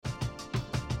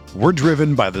We're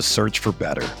driven by the search for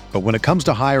better. But when it comes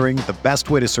to hiring, the best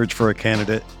way to search for a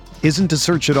candidate isn't to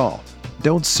search at all.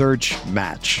 Don't search,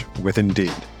 match with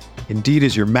Indeed. Indeed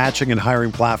is your matching and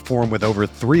hiring platform with over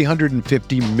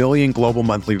 350 million global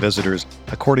monthly visitors,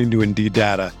 according to Indeed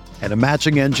data, and a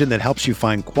matching engine that helps you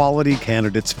find quality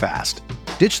candidates fast.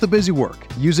 Ditch the busy work.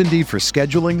 Use Indeed for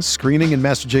scheduling, screening, and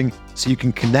messaging so you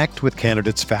can connect with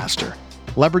candidates faster.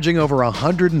 Leveraging over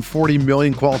 140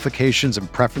 million qualifications and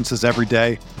preferences every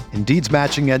day, Indeed's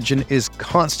matching engine is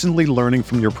constantly learning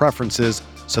from your preferences,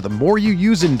 so the more you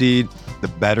use Indeed, the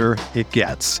better it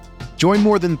gets. Join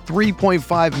more than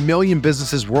 3.5 million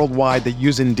businesses worldwide that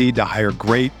use Indeed to hire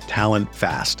great talent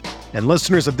fast. And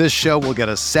listeners of this show will get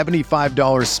a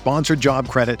 $75 sponsored job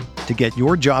credit to get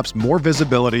your jobs more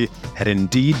visibility at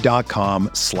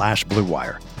Indeed.com/Blue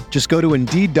Wire. Just go to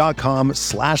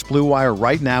Indeed.com/Blue Wire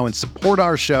right now and support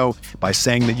our show by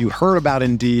saying that you heard about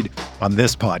Indeed on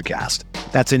this podcast.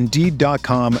 That's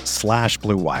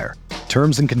Indeed.com/Blue Wire.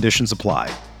 Terms and conditions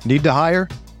apply. Need to hire?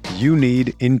 You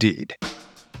need Indeed.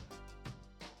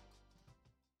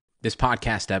 This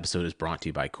podcast episode is brought to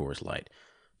you by Coors Light.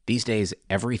 These days,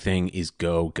 everything is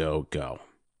go, go, go.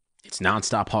 It's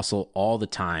nonstop hustle all the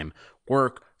time.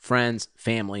 Work, friends,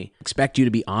 family, expect you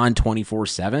to be on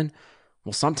 24/7.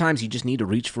 Well, sometimes you just need to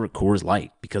reach for a Coors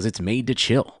Light because it's made to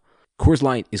chill. Coors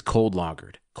Light is cold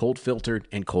lagered, cold filtered,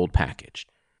 and cold packaged.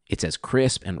 It's as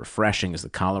crisp and refreshing as the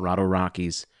Colorado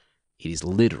Rockies. It is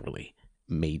literally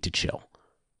made to chill.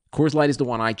 Coors Light is the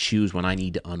one I choose when I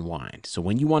need to unwind. So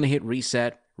when you want to hit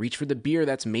reset, reach for the beer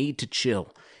that's made to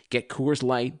chill. Get Coors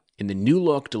Light in the new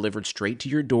look delivered straight to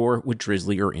your door with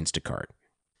Drizzly or Instacart.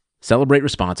 Celebrate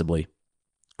responsibly.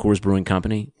 Coors Brewing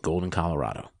Company, Golden,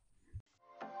 Colorado.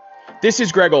 This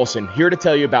is Greg Olson, here to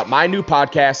tell you about my new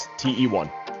podcast, TE1.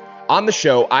 On the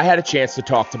show, I had a chance to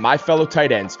talk to my fellow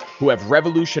tight ends who have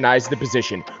revolutionized the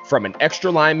position from an extra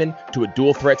lineman to a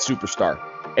dual threat superstar.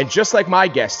 And just like my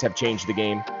guests have changed the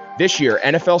game, this year,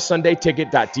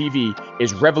 NFLSundayTicket.tv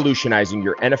is revolutionizing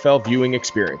your NFL viewing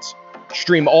experience.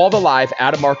 Stream all the live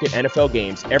out-of-market NFL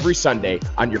games every Sunday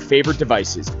on your favorite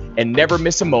devices and never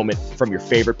miss a moment from your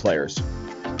favorite players.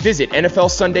 Visit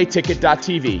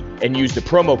NFLSundayTicket.tv and use the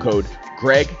promo code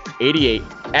GREG88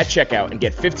 at checkout and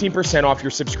get 15% off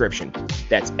your subscription.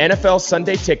 That's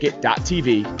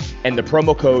NFLSundayTicket.tv and the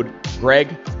promo code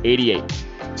GREG88.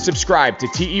 Subscribe to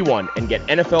TE1 and get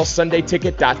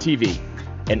NFLSundayTicket.tv,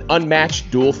 an unmatched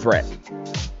dual threat.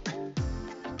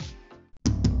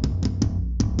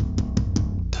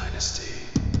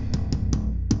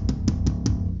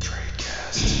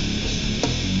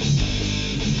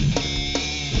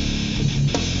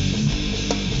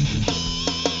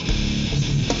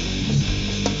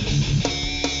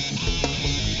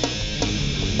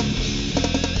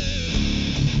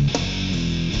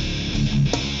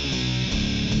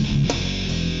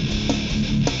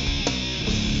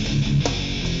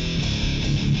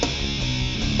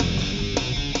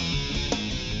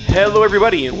 Hello,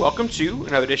 everybody, and welcome to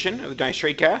another edition of the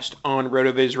Dynasty Tradecast on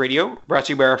RotoViz Radio, brought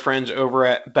to you by our friends over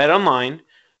at BetOnline,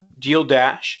 Deal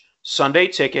Dash, Sunday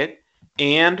Ticket,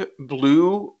 and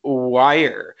Blue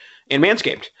Wire, and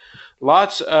Manscaped.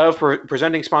 Lots of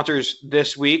presenting sponsors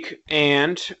this week,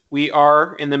 and we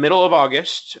are in the middle of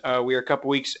August. We are a couple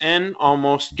weeks in,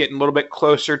 almost getting a little bit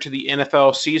closer to the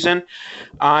NFL season.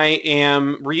 I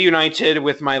am reunited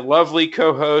with my lovely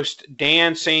co-host,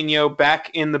 Dan Sainio, back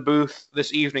in the booth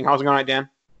this evening. How's it going, Dan?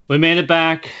 We made it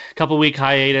back. A couple-week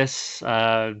hiatus.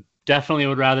 Definitely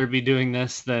would rather be doing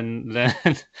this than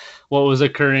what was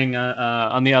occurring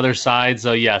on the other side.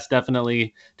 So yes,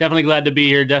 definitely glad to be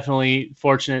here. Definitely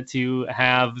fortunate to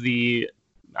have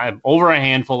over a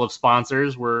handful of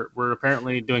sponsors. We're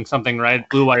apparently doing something right.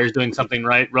 Blue Wire is doing something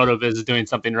right. RotoViz is doing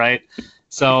something right.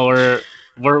 So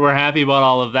we're happy about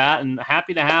all of that, and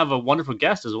happy to have a wonderful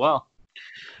guest as well.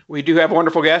 We do have a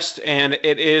wonderful guest, and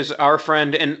it is our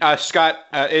friend and Scott.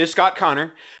 It is Scott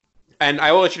Connor, and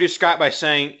I will introduce Scott by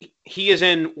saying he is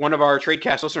in one of our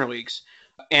TradeCast listener leagues.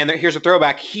 And here's a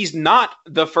throwback. He's not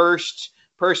the first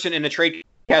person in the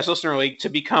TradeCast listener league to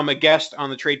become a guest on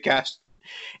the TradeCast.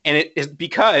 And it is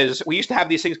because we used to have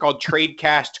these things called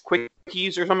TradeCast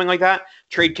quickies or something like that.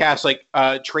 TradeCast,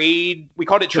 we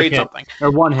called it trade something.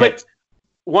 Or one hit.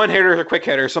 One hitter or quick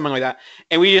hitter, something like that.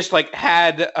 And we just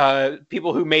had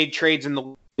people who made trades in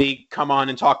the league come on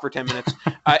and talk for 10 minutes.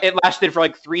 It lasted for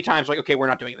 3 times. Okay, we're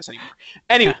not doing this anymore.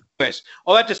 Anyways,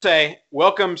 all that to say,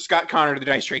 welcome Scott Connor to the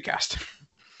Dice TradeCast.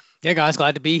 Yeah, guys,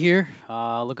 glad to be here.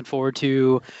 Looking forward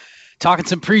to talking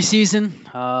some preseason.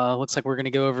 Looks like we're going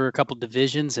to go over a couple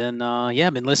divisions, and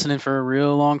I've been listening for a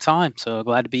real long time. So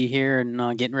glad to be here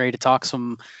and getting ready to talk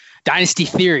some dynasty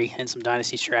theory and some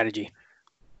dynasty strategy.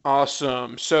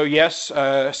 Awesome. So yes,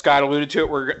 Scott alluded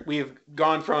to it. We've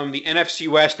gone from the NFC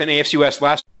West and AFC West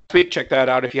last week. Check that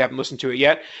out if you haven't listened to it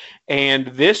yet. And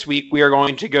this week we are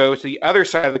going to go to the other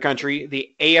side of the country,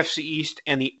 the AFC East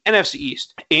and the NFC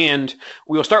East. And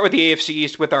we will start with the AFC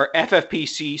East with our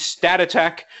FFPC Stat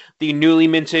Attack. The newly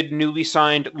minted, newly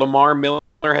signed Lamar Miller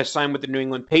has signed with the New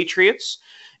England Patriots.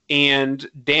 And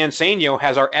Dan Sainio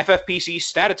has our FFPC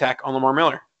Stat Attack on Lamar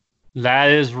Miller.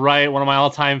 That is right. One of my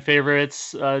all-time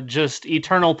favorites, just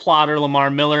eternal plotter, Lamar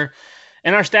Miller.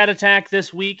 And our stat attack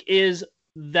this week is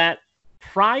that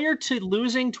prior to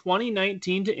losing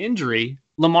 2019 to injury,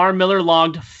 Lamar Miller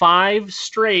logged 5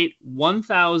 straight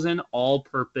 1,000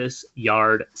 all-purpose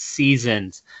yard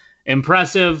seasons.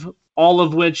 Impressive, all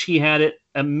of which he had at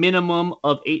a minimum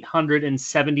of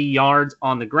 870 yards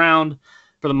on the ground.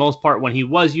 For the most part, when he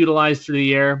was utilized through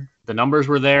the air, the numbers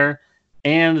were there.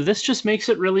 And this just makes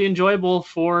it really enjoyable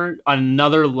for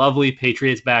another lovely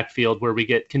Patriots backfield where we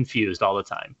get confused all the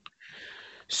time.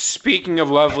 Speaking of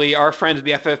lovely, our friends at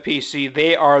the FFPC,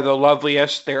 they are the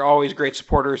loveliest. They're always great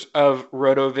supporters of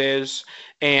RotoViz,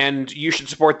 and you should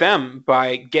support them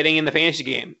by getting in the fantasy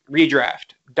game,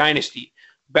 redraft, dynasty,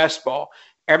 best ball,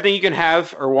 everything you can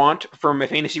have or want from a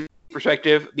fantasy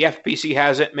perspective. The FFPC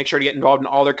has it. Make sure to get involved in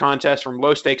all their contests, from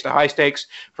low stakes to high stakes,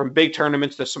 from big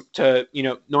tournaments to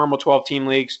normal 12-team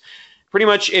leagues. Pretty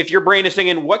much, if your brain is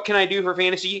thinking, what can I do for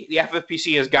fantasy? The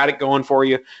FFPC has got it going for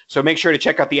you. So make sure to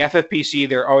check out the FFPC.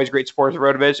 They're always great supporters of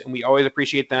RotoViz, and we always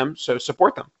appreciate them, so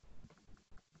support them.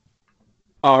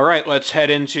 All right, let's head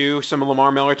into some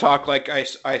Lamar Miller talk. Like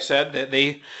I said, that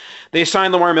they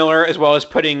signed Lamar Miller as well as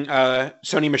putting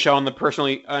Sony Michel on the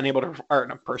physically unable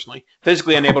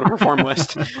to perform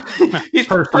list. He's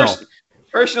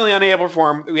personally unable to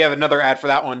perform. We have another ad for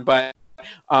that one, but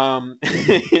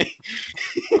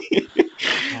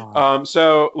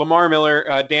so Lamar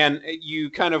Miller, Dan,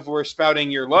 you kind of were spouting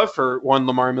your love for one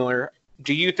Lamar Miller.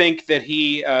 Do you think that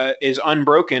he is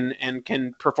unbroken and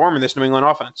can perform in this New England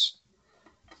offense?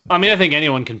 I mean, I think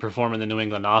anyone can perform in the New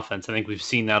England offense. I think we've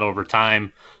seen that over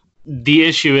time. The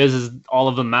issue is all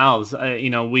of the mouths.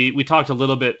 We talked a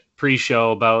little bit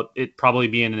pre-show about it probably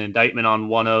being an indictment on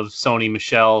one of Sony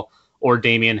Michel or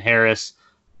Damian Harris,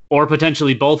 or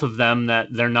potentially both of them, that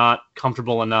they're not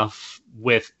comfortable enough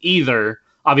with either.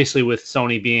 Obviously, with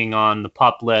Sony being on the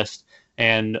PUP list,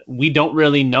 and we don't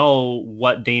really know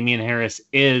what Damian Harris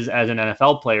is as an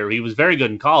NFL player. He was very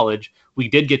good in college. We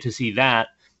did get to see that,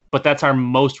 but that's our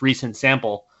most recent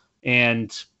sample.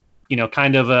 And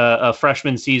kind of a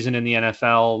freshman season in the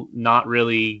NFL, not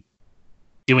really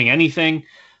doing anything.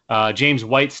 James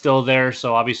White's still there,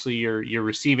 so obviously your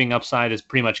receiving upside is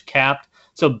pretty much capped.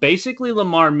 So basically,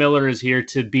 Lamar Miller is here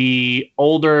to be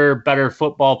older, better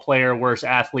football player, worse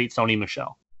athlete, Sony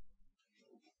Michel.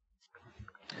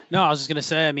 No, I was just going to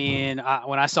say,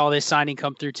 when I saw this signing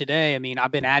come through today,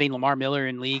 I've been adding Lamar Miller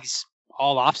in leagues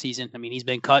all offseason. He's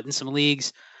been cut in some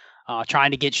leagues,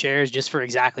 trying to get shares just for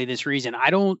exactly this reason.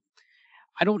 I don't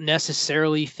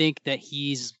necessarily think that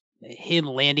him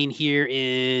landing here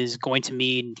is going to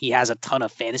mean he has a ton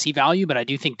of fantasy value, but I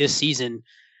do think this season,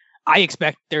 I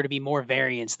expect there to be more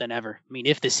variance than ever.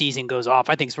 If the season goes off,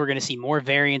 I think we're going to see more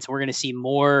variance. We're going to see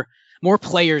more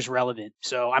players relevant.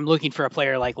 So I'm looking for a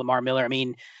player like Lamar Miller.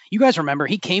 You guys remember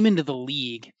he came into the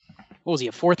league. What was he,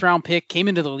 a 4th-round pick? Came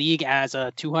into the league as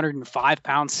a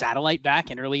 205-pound satellite back,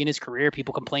 and early in his career,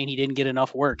 people complained he didn't get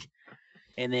enough work.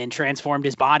 And then transformed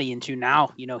his body into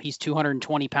now, he's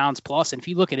 220 pounds plus. And if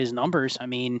you look at his numbers,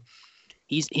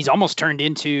 he's almost turned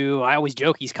into, I always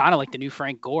joke, he's kind of like the new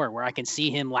Frank Gore, where I can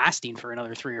see him lasting for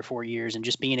another 3 or 4 years and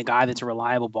just being a guy that's a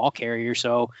reliable ball carrier.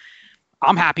 So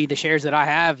I'm happy the shares that I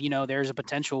have, there's a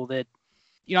potential that,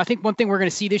 I think one thing we're going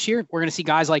to see this year, we're going to see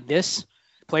guys like this,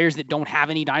 players that don't have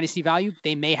any dynasty value.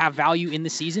 They may have value in the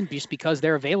season just because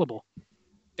they're available.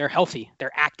 They're healthy.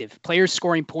 They're active. Players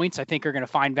scoring points, I think, are going to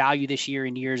find value this year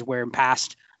in years where in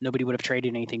past nobody would have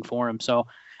traded anything for him. So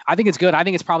I think it's good. I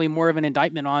think it's probably more of an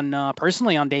indictment on,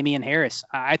 personally, on Damian Harris.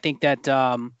 I think that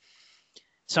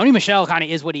Sony Michel kind of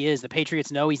is what he is. The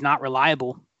Patriots know he's not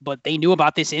reliable, but they knew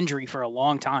about this injury for a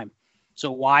long time.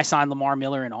 So why sign Lamar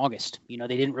Miller in August? They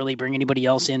didn't really bring anybody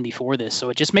else in before this. So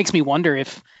it just makes me wonder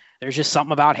if there's just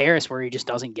something about Harris where he just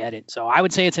doesn't get it. So I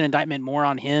would say it's an indictment more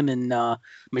on him, and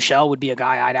Michel would be a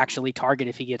guy I'd actually target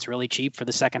if he gets really cheap for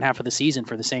the second half of the season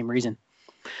for the same reason.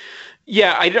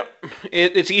 Yeah,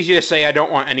 it's easy to say I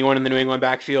don't want anyone in the New England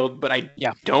backfield, but I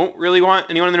don't really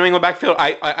want anyone in the New England backfield.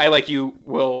 I like you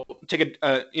will take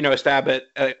a stab at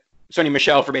Sony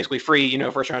Michel for basically free,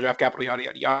 first round draft capital, yada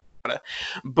yada yada.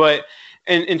 But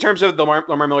And in terms of the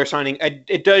Lamar Miller signing,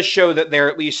 it does show that they're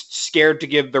at least scared to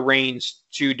give the reins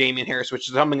to Damien Harris, which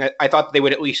is something I thought they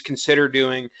would at least consider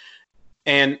doing.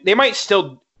 And they might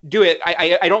still do it.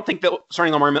 I don't think that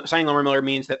signing Lamar Miller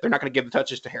means that they're not going to give the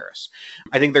touches to Harris.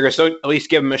 I think they're going to at least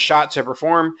give him a shot to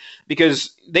perform,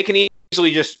 because they can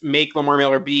easily just make Lamar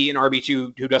Miller be an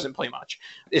RB2 who doesn't play much.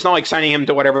 It's not like signing him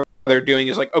to whatever they're doing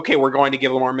is like, okay, we're going to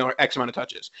give Lamar Miller X amount of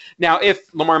touches. Now,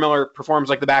 if Lamar Miller performs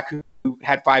like the back who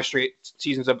had 5 straight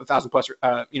seasons of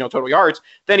 1,000+ total yards,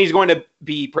 then he's going to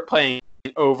be playing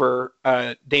over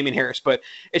Damien Harris. But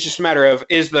it's just a matter of,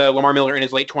 is the Lamar Miller in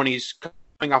his late 20s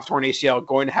coming off torn ACL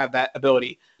going to have that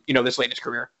ability, this late in his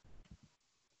career?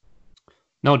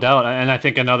 No doubt. And I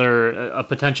think a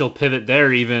potential pivot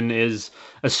there even is,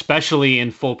 especially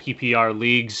in full PPR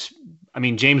leagues, I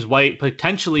mean, James White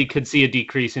potentially could see a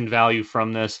decrease in value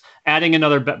from this. Adding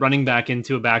another running back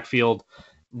into a backfield,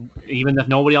 even if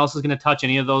nobody else is going to touch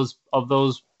any of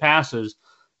those passes,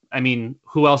 I mean,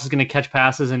 who else is going to catch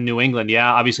passes in New England?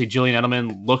 Yeah, obviously Julian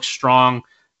Edelman looks strong.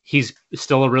 He's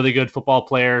still a really good football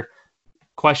player.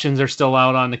 Questions are still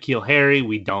out on N'Keal Harry.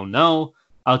 We don't know.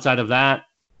 Outside of that,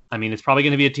 I mean, it's probably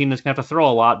going to be a team that's going to have to throw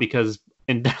a lot, because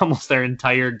almost their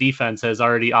entire defense has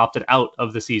already opted out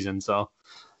of the season. So.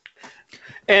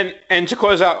 And to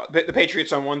close out the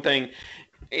Patriots on one thing,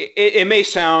 it may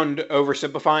sound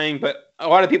oversimplifying, but a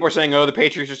lot of people are saying, oh, the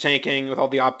Patriots are tanking with all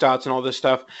the opt-outs and all this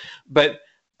stuff. But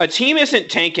a team isn't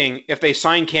tanking if they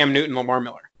sign Cam Newton, Lamar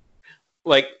Miller.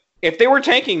 Like, if they were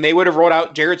tanking, they would have rolled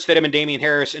out Jarrett Stidham and Damien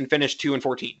Harris and finished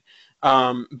 2-14.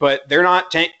 But they're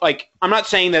not I'm not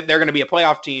saying that they're going to be a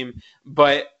playoff team,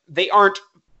 but they aren't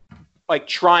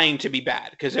trying to be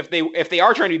bad, because if they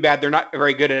are trying to be bad, they're not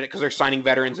very good at it, because they're signing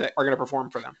veterans that are going to perform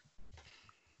for them.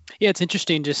 Yeah, it's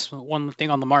interesting. Just one thing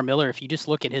on Lamar Miller, if you just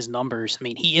look at his numbers, I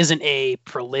mean, he isn't a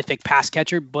prolific pass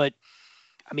catcher, but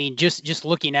I mean, just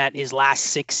looking at his last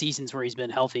 6 seasons where he's been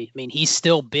healthy, I mean, he's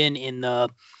still been in the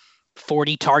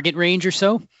 40 target range or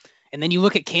so. And then you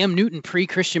look at Cam Newton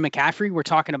pre-Christian McCaffrey, we're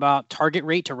talking about target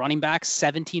rate to running backs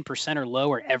 17% or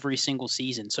lower every single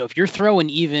season. So if you're throwing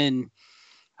even,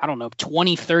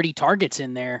 20, 30 targets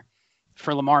in there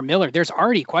for Lamar Miller, there's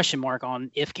already a question mark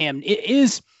on if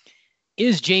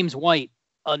is James White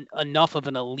enough of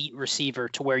an elite receiver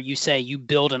to where you say you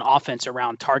build an offense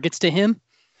around targets to him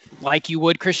like you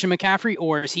would Christian McCaffrey,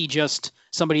 or is he just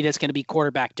somebody that's going to be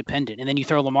quarterback dependent? And then you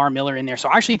throw Lamar Miller in there. So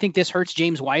I actually think this hurts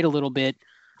James White a little bit,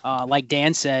 like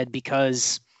Dan said,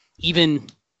 because even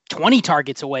 20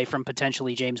 targets away from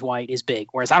potentially James White is big.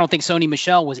 Whereas I don't think Sony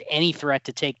Michel was any threat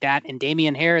to take that. And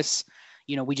Damian Harris,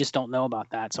 we just don't know about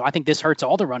that. So I think this hurts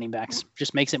all the running backs,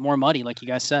 just makes it more muddy, like you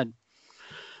guys said.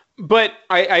 But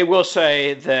I will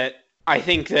say that I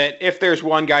think that if there's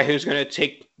one guy who's going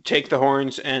to take the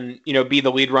horns and, be the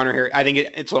lead runner here, I think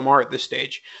it's Lamar at this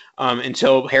stage,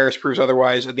 until Harris proves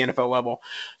otherwise at the NFL level.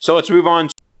 So let's move on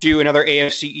to another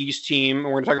AFC East team.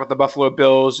 We're going to talk about the Buffalo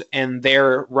Bills and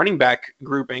their running back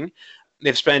grouping.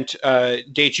 They've spent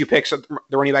day 2 picks at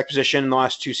the running back position in the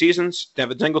last 2 seasons.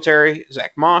 Devin Singletary,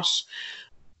 Zach Moss.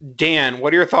 Dan,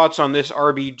 what are your thoughts on this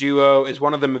RB duo? Is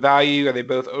one of them a value? Are they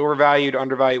both overvalued,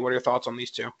 undervalued? What are your thoughts on these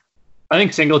two? I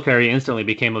think Singletary instantly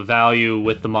became a value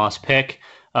with the Moss pick.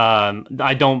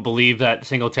 I don't believe that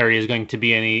Singletary is going to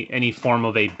be any form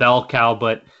of a bell cow,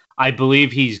 but I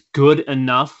believe he's good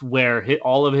enough where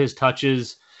all of his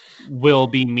touches will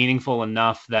be meaningful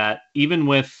enough that even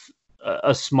with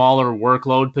a smaller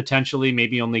workload, potentially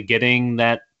maybe only getting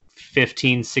that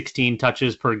 15, 16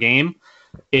 touches per game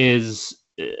is,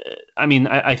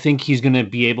 I think he's going to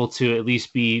be able to at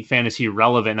least be fantasy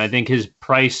relevant. I think his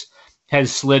price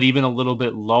has slid even a little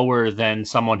bit lower than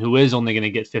someone who is only going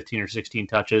to get 15 or 16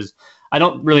 touches. I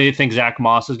don't really think Zach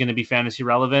Moss is going to be fantasy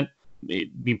relevant.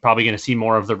 You're probably going to see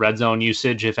more of the red zone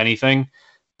usage, if anything.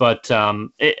 But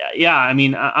I'm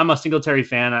a Singletary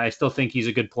fan. I still think he's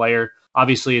a good player.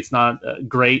 Obviously, it's not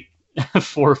great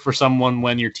for someone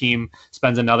when your team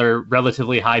spends another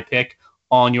relatively high pick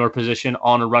on your position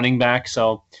on a running back.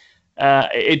 So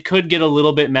it could get a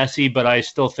little bit messy, but I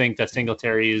still think that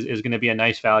Singletary is going to be a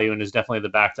nice value and is definitely the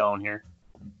back to own here.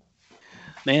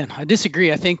 Man, I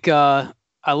disagree. I think I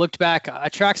looked back. I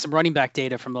tracked some running back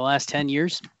data from the last 10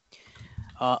 years.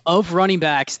 Of running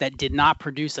backs that did not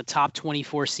produce a top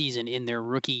 24 season in their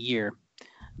rookie year,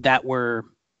 that were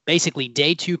basically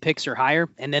day 2 picks or higher,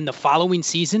 and then the following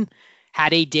season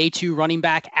had a day 2 running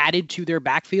back added to their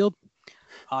backfield,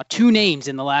 2 names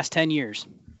in the last 10 years.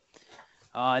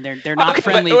 They're not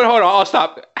friendly. Hold on, I'll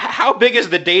stop. How big is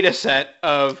the data set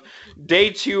of day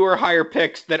 2 or higher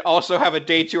picks that also have a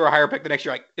day 2 or higher pick the next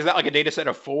year? Is that like a data set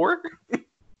of 4?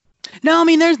 No,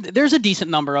 there's a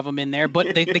decent number of them in there,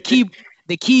 but the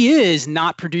the key is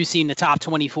not producing the top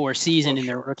 24 season in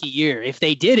their rookie year. If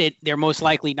they did it, they're most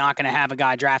likely not going to have a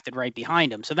guy drafted right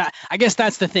behind him. So that, I guess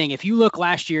that's the thing. If you look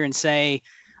last year and say,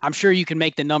 I'm sure you can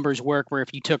make the numbers work where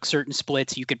if you took certain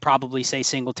splits, you could probably say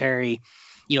Singletary,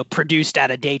 produced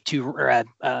at a day 2 or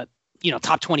a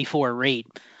top 24 rate.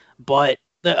 But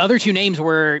the other two names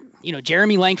were,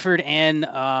 Jeremy Langford and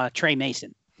Trey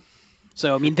Mason.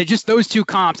 So, I mean, they're just those two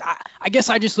comps. I guess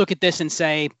I just look at this and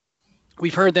say,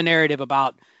 we've heard the narrative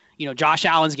about, Josh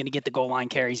Allen's going to get the goal line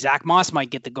carries. Zach Moss might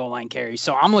get the goal line carries.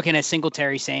 So I'm looking at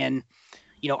Singletary saying,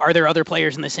 are there other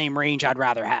players in the same range I'd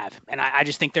rather have? And I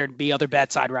just think there'd be other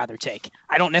bets I'd rather take.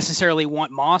 I don't necessarily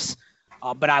want Moss,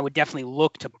 but I would definitely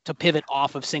look to pivot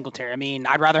off of Singletary. I mean,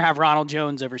 I'd rather have Ronald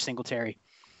Jones over Singletary.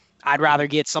 I'd rather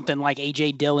get something like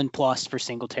A.J. Dillon plus for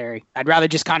Singletary. I'd rather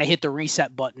just kind of hit the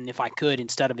reset button if I could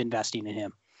instead of investing in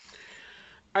him.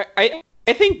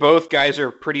 I think both guys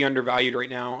are pretty undervalued right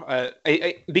now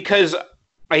because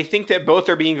I think that both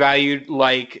are being valued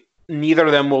like neither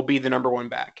of them will be the number one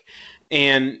back.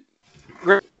 And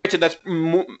granted, that's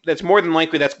more than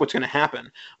likely that's what's going to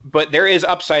happen. But there is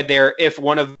upside there if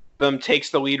one of them takes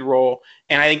the lead role.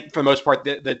 And I think for the most part,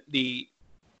 the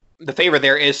favor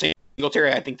there is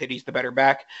Singletary. I think that he's the better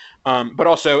back. But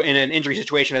also in an injury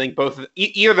situation, I think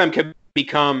either of them could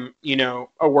become, a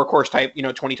workhorse type,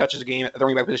 20 touches a game at the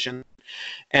running back position.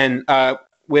 And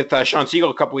with Sean Siegel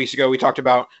a couple weeks ago, we talked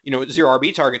about, 0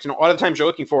 RB targets. And a lot of the times you're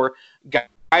looking for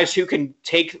guys who can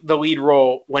take the lead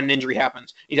role when an injury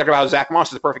happens. You talked about how Zach Moss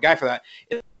is the perfect guy for that.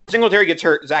 If Singletary gets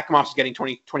hurt, Zach Moss is getting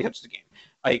 20 touches a game.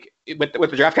 Like with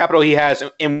the draft capital he has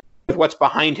and with what's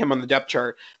behind him on the depth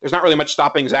chart, there's not really much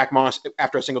stopping Zach Moss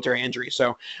after a Singletary injury.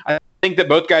 So I think that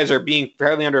both guys are being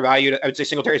fairly undervalued. I would say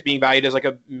Singletary is being valued as like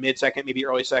a mid-second, maybe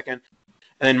early second,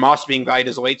 and then Moss being valued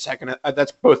as a late second.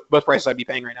 That's both prices I'd be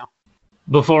paying right now.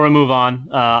 Before we move on,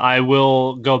 I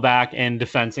will go back and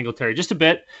defend Singletary just a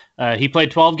bit. He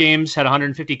played 12 games, had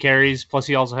 150 carries, plus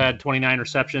he also had 29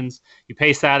 receptions. You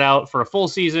pace that out for a full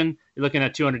season, you're looking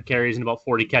at 200 carries and about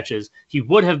 40 catches. He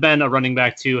would have been a running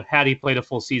back too had he played a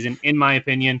full season, in my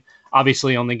opinion.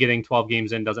 Obviously, only getting 12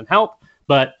 games in doesn't help,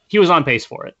 but he was on pace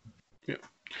for it. Yeah.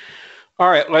 All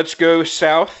right, let's go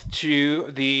south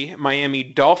to the Miami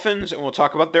Dolphins, and we'll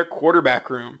talk about their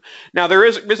quarterback room. Now, there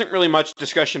isn't really much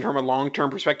discussion from a long-term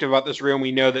perspective about this room.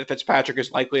 We know that Fitzpatrick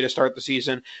is likely to start the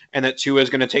season and that Tua is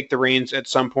going to take the reins at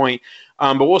some point.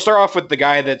 But we'll start off with the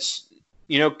guy that's,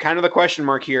 kind of the question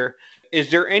mark here. Is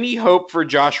there any hope for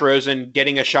Josh Rosen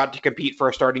getting a shot to compete for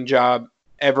a starting job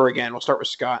ever again? We'll start with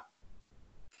Scott.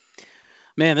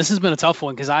 Man, this has been a tough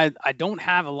one because I don't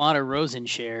have a lot of Rosen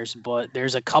shares, but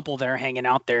there's a couple that are hanging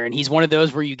out there. And he's one of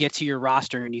those where you get to your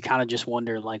roster and you kind of just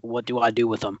wonder, like, what do I do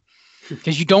with him?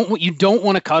 Because you don't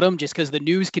want to cut him just because the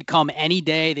news could come any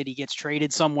day that he gets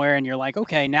traded somewhere. And you're like,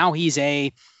 okay, now he's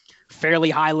a fairly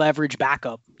high leverage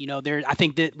backup. I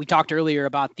think that we talked earlier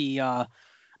about the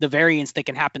variance that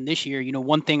can happen this year.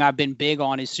 One thing I've been big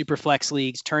on is super flex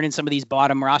leagues, turning some of these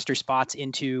bottom roster spots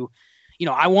into,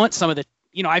 I want some of the,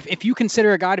 if you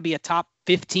consider a guy to be a top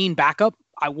 15 backup,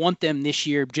 I want them this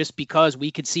year just because we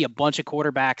could see a bunch of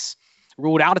quarterbacks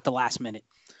ruled out at the last minute.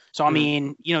 So, I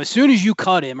mean, as soon as you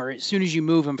cut him or as soon as you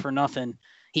move him for nothing,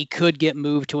 he could get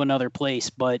moved to another place.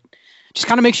 But just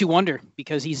kind of makes you wonder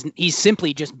because he's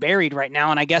simply just buried right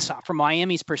now. And I guess from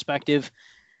Miami's perspective,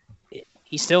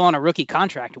 he's still on a rookie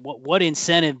contract. What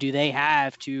incentive do they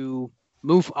have to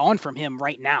move on from him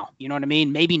right now? You know what I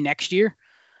mean? Maybe next year.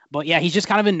 But yeah, he's just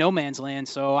kind of in no man's land.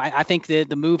 So I think that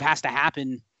the move has to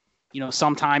happen,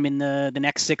 sometime in the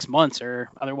next 6 months, or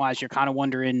otherwise you're kind of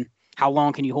wondering how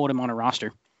long can you hold him on a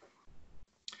roster.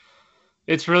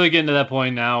 It's really getting to that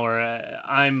point now where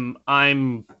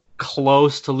I'm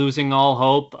close to losing all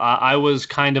hope. I was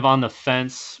kind of on the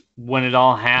fence when it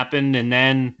all happened, and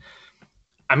then,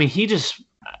 I mean, he just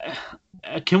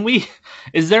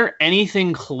is there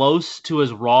anything close to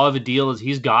as raw of a deal as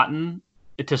he's gotten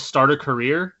to start a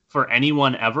career for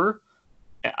anyone ever?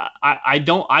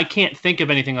 I can't think of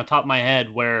anything on top of my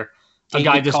head where a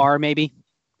guy just Carr maybe.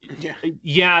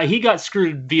 Yeah, he got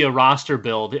screwed via roster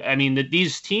build. I mean,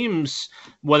 these teams,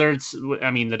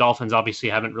 the Dolphins obviously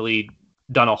haven't really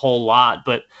done a whole lot,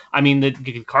 but I mean,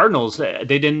 the Cardinals,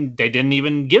 they didn't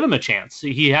even give him a chance.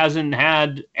 He hasn't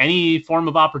had any form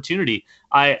of opportunity.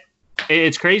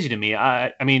 It's crazy to me.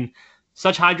 I mean,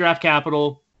 such high draft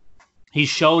capital. He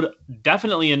showed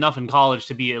definitely enough in college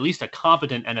to be at least a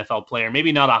competent NFL player,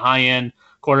 maybe not a high-end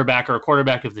quarterback or a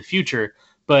quarterback of the future,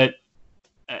 but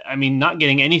I mean, not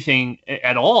getting anything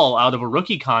at all out of a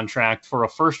rookie contract for a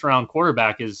first-round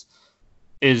quarterback is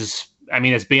it's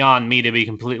beyond me, to be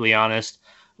completely honest.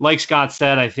 like Scott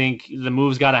said, I think the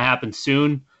move's got to happen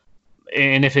soon.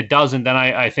 And if it doesn't, then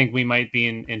I think we might be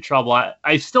in trouble.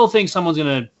 I still think someone's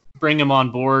going to bring him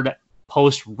on board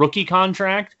post-rookie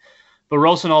contract. But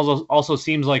Rosen also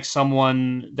seems like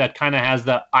someone that kind of has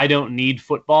the I don't need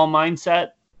football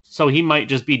mindset. So he might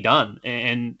just be done.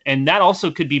 And that also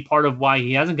could be part of why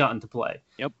he hasn't gotten to play.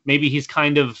 Yep. Maybe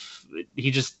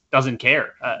he just doesn't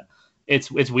care. It's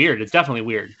weird. It's definitely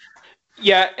weird.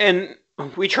 Yeah, and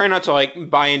we try not to like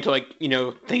buy into like, you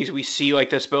know, things we see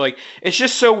like this, but like it's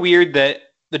just so weird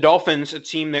that the Dolphins, a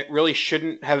team that really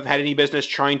shouldn't have had any business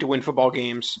trying to win football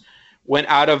games, went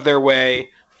out of their way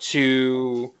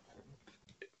to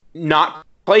not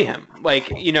play him. Like,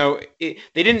 you know, they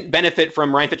didn't benefit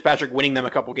from Ryan Fitzpatrick winning them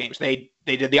a couple games. They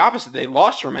did the opposite. They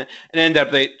lost from it and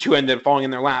ended up falling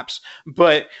in their laps.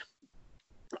 But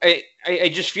I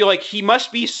just feel like he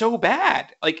must be so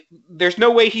bad. Like, there's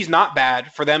no way he's not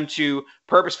bad for them to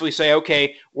purposefully say,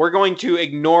 okay, we're going to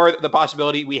ignore the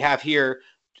possibility we have here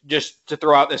just to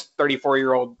throw out this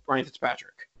 34-year-old Ryan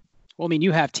Fitzpatrick. Well, I mean,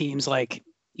 you have teams like,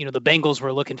 you know, the Bengals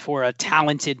were looking for a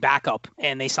talented backup,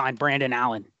 and they signed Brandon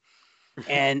Allen.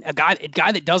 And a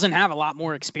guy that doesn't have a lot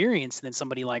more experience than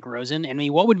somebody like Rosen. I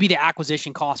mean, what would be the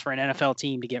acquisition cost for an NFL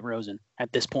team to get Rosen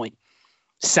at this point?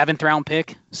 7th round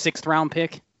pick, 6th round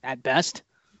pick at best.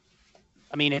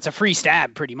 I mean, it's a free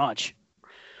stab pretty much.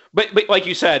 But like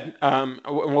you said, and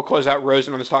we'll close out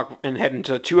Rosen on this talk and head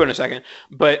into Tua in a second.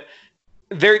 But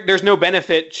there's no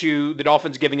benefit to the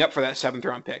Dolphins giving up for that 7th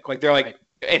round pick. Like, they're like, right,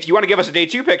 if you want to give us a day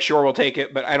 2 pick, sure, we'll take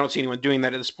it. But I don't see anyone doing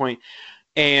that at this point.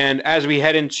 And as we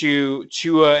head into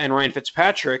Tua and Ryan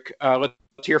Fitzpatrick, let's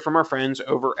hear from our friends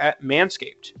over at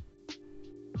Manscaped.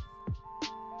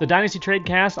 The Dynasty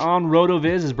Tradecast on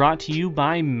RotoViz is brought to you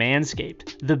by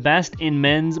Manscaped, the best in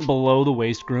men's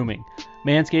below-the-waist grooming.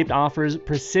 Manscaped offers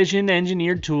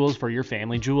precision-engineered tools for your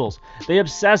family jewels. They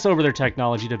obsess over their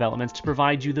technology developments to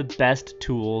provide you the best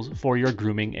tools for your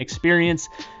grooming experience.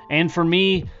 And for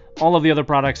me, all of the other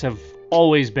products have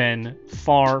always been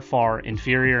far, far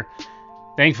inferior.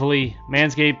 Thankfully,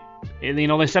 Manscaped,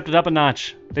 they stepped it up a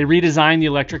notch. They redesigned the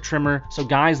electric trimmer so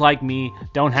guys like me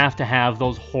don't have to have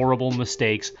those horrible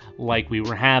mistakes like we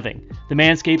were having. The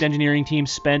Manscaped engineering team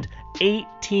spent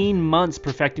 18 months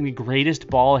perfecting the greatest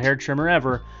ball hair trimmer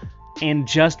ever and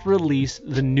just released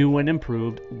the new and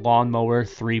improved Lawnmower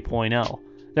 3.0.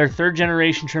 Their 3rd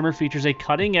generation trimmer features a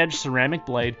cutting-edge ceramic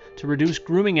blade to reduce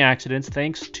grooming accidents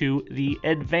thanks to the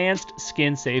advanced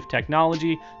skin-safe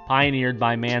technology pioneered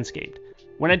by Manscaped.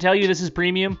 When I tell you this is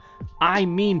premium, I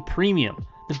mean premium.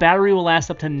 The battery will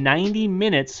last up to 90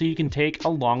 minutes so you can take a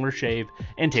longer shave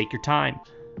and take your time.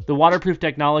 The waterproof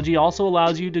technology also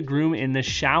allows you to groom in the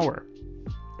shower.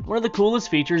 One of the coolest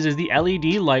features is the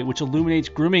LED light, which illuminates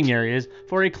grooming areas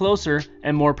for a closer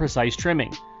and more precise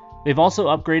trimming. They've also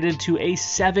upgraded to a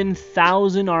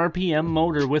 7,000 RPM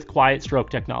motor with quiet stroke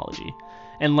technology.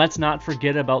 And let's not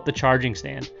forget about the charging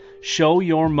stand. Show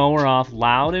your mower off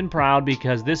loud and proud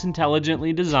because this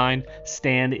intelligently designed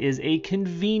stand is a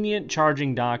convenient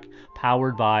charging dock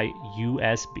powered by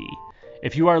USB.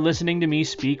 If you are listening to me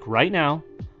speak right now,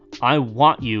 I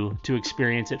want you to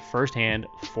experience it firsthand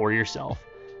for yourself.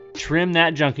 Trim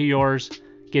that junk of yours,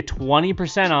 get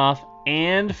 20% off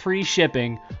and free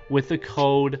shipping with the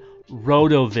code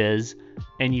RotoViz,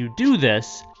 and you do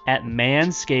this at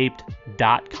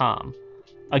manscaped.com.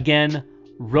 Again,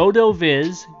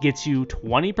 RotoViz gets you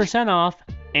 20% off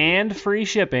and free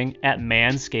shipping at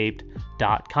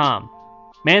manscaped.com.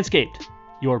 Manscaped,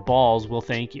 your balls will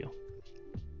thank you.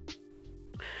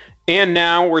 And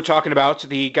now we're talking about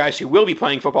the guys who will be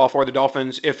playing football for the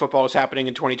Dolphins if football is happening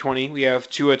in 2020. We have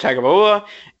Tua Tagovailoa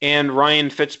and Ryan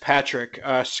Fitzpatrick.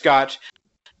 Scott,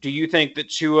 do you think that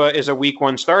Tua is a week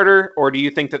 1 starter, or do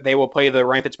you think that they will play the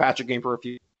Ryan Fitzpatrick game for a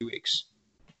few weeks?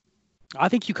 I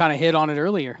think you kind of hit on it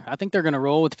earlier. I think they're going to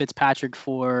roll with Fitzpatrick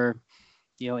for,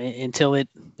 until it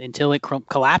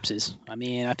collapses. I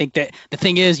mean, I think that the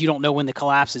thing is, you don't know when the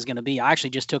collapse is going to be. I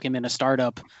actually just took him in a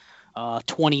startup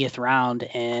 20th round,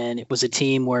 and it was a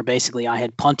team where basically I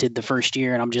had punted the first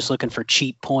year, and I'm just looking for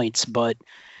cheap points. But,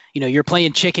 you're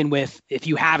playing chicken with, if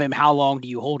you have him, how long do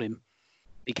you hold him?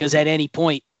 Because at any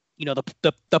point,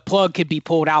 the plug could be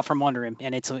pulled out from under him,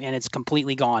 and it's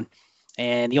completely gone.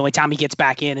 And the only time he gets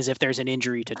back in is if there's an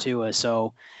injury to Tua.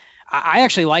 So I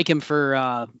actually like him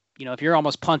for, if you're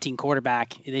almost punting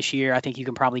quarterback this year, I think you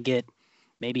can probably get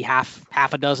maybe half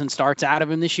a dozen starts out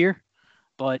of him this year.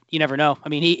 But you never know. I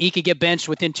mean, he could get benched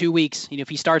within 2 weeks. If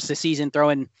he starts the season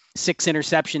throwing 6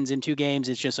 interceptions in 2 games,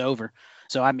 it's just over.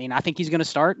 So, I mean, I think he's going to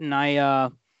start. And I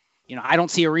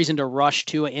don't see a reason to rush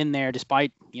Tua in there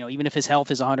despite, even if his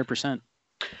health is 100%.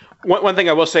 One thing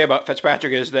I will say about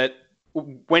Fitzpatrick is that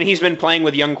when he's been playing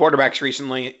with young quarterbacks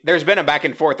recently, there's been a back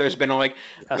and forth. There's been like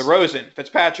the Rosen,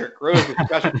 Fitzpatrick,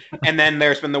 and then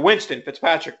there's been the Winston,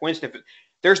 Fitzpatrick, Winston.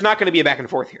 There's not going to be a back and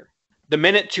forth here. The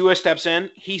minute Tua steps in,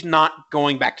 he's not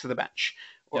going back to the bench.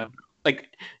 Yeah. Like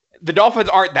the Dolphins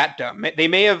aren't that dumb. They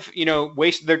may have,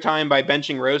 wasted their time by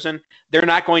benching Rosen. They're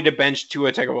not going to bench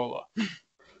Tua Tagovailoa.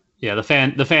 Yeah, the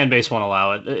fan base won't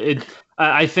allow it.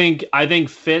 I think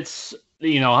Fitz,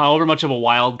 however much of a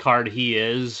wild card he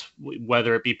is,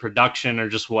 whether it be production or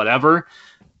just whatever,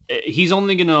 he's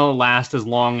only going to last as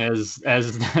long as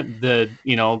the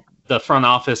front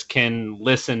office can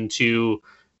listen to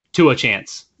a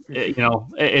chance.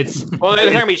 It's well,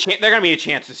 they're going to be a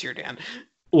chance this year, Dan.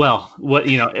 Well,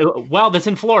 that's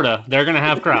in Florida. They're going to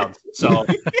have crowds, so.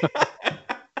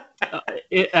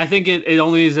 I think it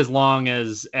only is as long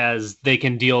as they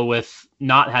can deal with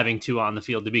not having Tua on the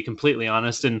field, to be completely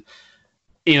honest. And,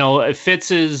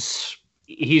 Fitz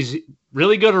he's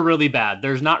really good or really bad.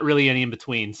 There's not really any in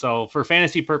between. So for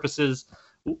fantasy purposes,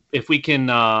 if we can,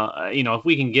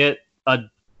 get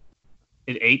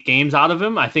 8 games out of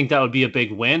him, I think that would be a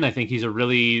big win. I think he's a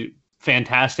really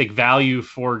fantastic value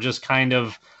for just kind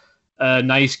of a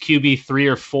nice QB 3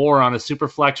 or 4 on a super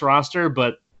flex roster.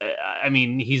 But I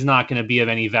mean, he's not going to be of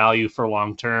any value for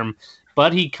long term,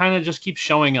 but he kind of just keeps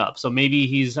showing up. So maybe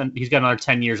he's got another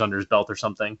 10 years under his belt or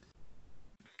something.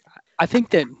 I think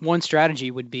that one strategy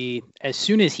would be, as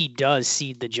soon as he does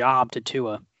cede the job to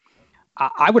Tua,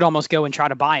 I would almost go and try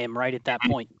to buy him right at that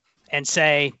point and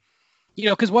say,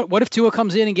 because what if Tua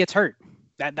comes in and gets hurt?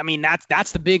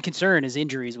 That's the big concern, is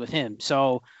injuries with him.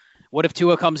 So what if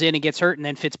Tua comes in and gets hurt and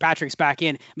then Fitzpatrick's back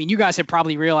in? I mean, you guys have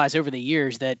probably realized over the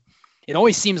years that it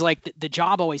always seems like the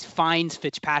job always finds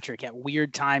Fitzpatrick at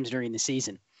weird times during the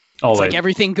season. It's like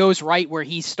everything goes right where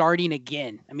he's starting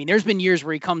again. I mean, there's been years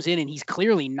where he comes in and he's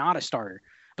clearly not a starter,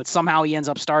 but somehow he ends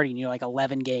up starting, like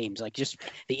 11 games. Like, just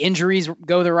the injuries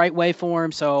go the right way for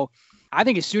him. So I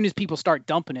think as soon as people start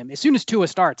dumping him, as soon as Tua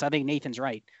starts, I think Nathan's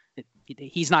right.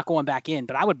 He's not going back in,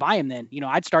 but I would buy him then.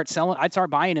 I'd start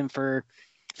buying him for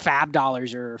fab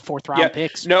dollars or 4th round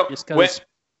picks. No, just because.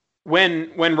 When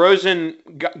Rosen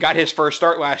got his first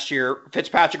start last year,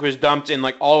 Fitzpatrick was dumped in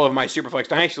like all of my Superflex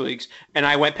Dynasty leagues, and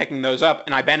I went picking those up,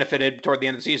 and I benefited toward the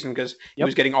end of the season because he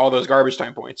was getting all those garbage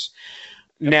time points.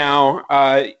 Now,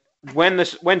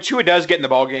 when Tua does get in the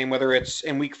ball game, whether it's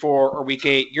in week 4 or week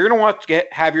 8, you're going to want to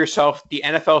have yourself the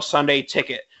NFL Sunday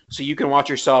ticket so you can watch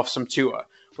yourself some Tua.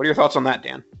 What are your thoughts on that,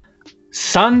 Dan?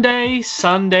 Sundays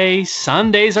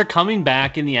are coming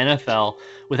back in the NFL.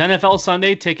 With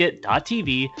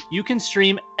NFLSundayTicket.tv, you can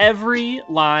stream every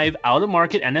live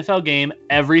out-of-market NFL game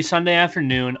every Sunday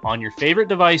afternoon on your favorite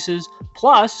devices,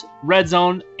 plus Red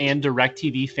Zone and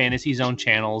DirecTV Fantasy Zone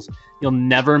channels. You'll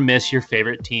never miss your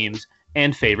favorite teams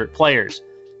and favorite players.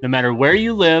 No matter where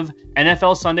you live,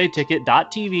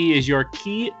 NFLSundayTicket.tv is your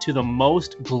key to the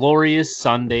most glorious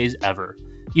Sundays ever.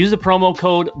 Use the promo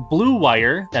code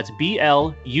BLUEWIRE, that's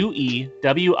BLUEWIRE,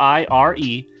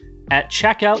 at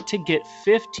checkout to get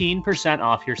 15%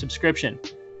 off your subscription.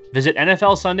 Visit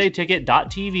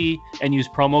NFLSundayTicket.tv and use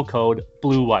promo code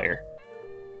BLUEWIRE.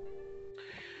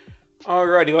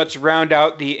 Alrighty, let's round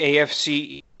out the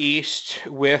AFC East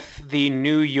with the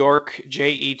New York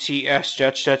Jets.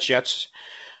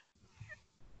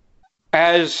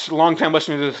 As longtime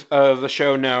listeners of the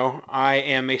show know, I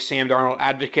am a Sam Darnold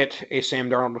advocate, a Sam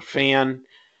Darnold fan.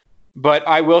 But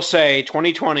I will say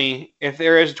 2020, if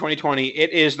there is a 2020,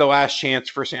 it is the last chance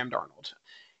for Sam Darnold.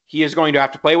 He is going to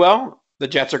have to play well. The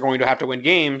Jets are going to have to win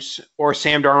games, or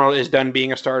Sam Darnold is done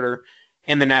being a starter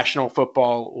in the National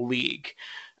Football League.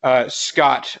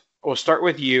 Scott, we'll start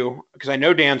with you because I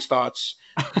know Dan's thoughts.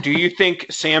 Do you think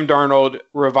Sam Darnold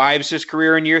revives his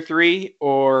career in year 3,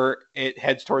 or it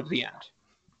heads towards the end?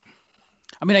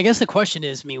 I mean, I guess the question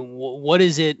is, what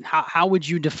is it? How would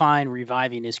you define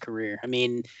reviving his career? I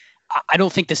mean, I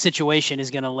don't think the situation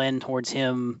is going to lend towards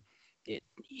him.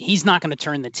 He's not going to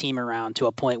turn the team around to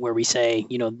a point where we say,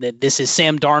 that this is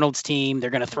Sam Darnold's team. They're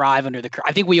going to thrive under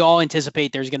I think we all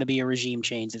anticipate there's going to be a regime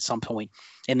change at some point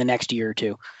in the next year or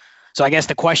two. So I guess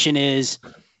the question is,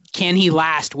 can he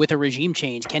last with a regime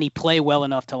change? Can he play well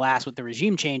enough to last with the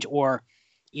regime change? Or,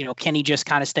 can he just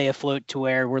kind of stay afloat to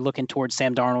where we're looking towards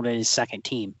Sam Darnold and his second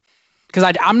team?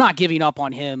 Because I'm not giving up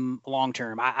on him long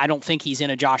term. I don't think he's in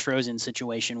a Josh Rosen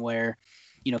situation where,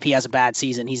 if he has a bad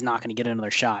season, he's not going to get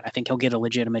another shot. I think he'll get a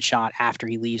legitimate shot after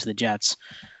he leaves the Jets.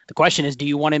 The question is, do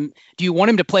you want him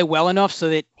to play well enough so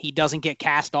that he doesn't get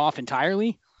cast off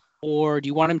entirely? Or do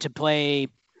you want him to play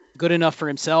good enough for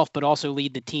himself, but also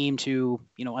lead the team to,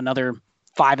 another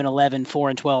 5-11,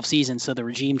 4-12 season so the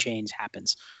regime change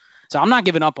happens? So I'm not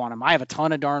giving up on him. I have a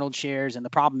ton of Darnold shares, and the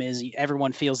problem is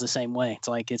everyone feels the same way. It's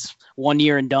like it's 1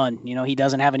 year and done. He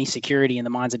doesn't have any security in the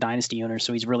minds of dynasty owners,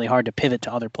 so he's really hard to pivot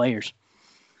to other players.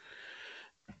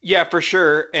 Yeah, for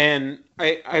sure. And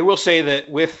I will say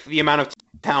that with the amount of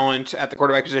talent at the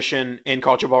quarterback position in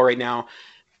college football right now,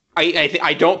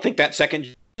 I don't think that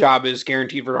second job is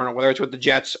guaranteed for Darnold, whether it's with the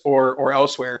Jets or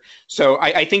elsewhere. So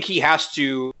I think he has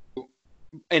to.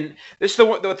 And this is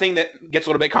the thing that gets a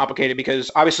little bit complicated because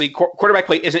obviously quarterback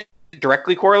play isn't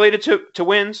directly correlated to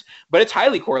wins, but it's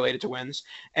highly correlated to wins.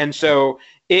 And so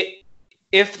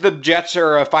if the Jets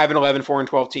are a 5-11,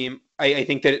 4-12 team, I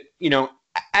think that,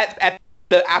 at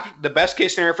the best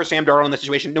case scenario for Sam Darnold in this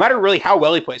situation, no matter really how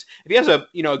well he plays, if he has a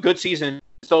good season,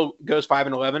 still goes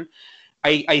 5-11,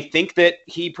 I think that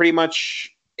he pretty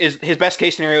much is his best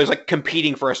case scenario is like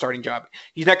competing for a starting job.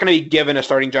 He's not going to be given a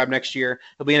starting job next year.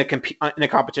 He'll be in a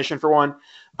competition for one.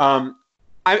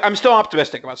 I'm still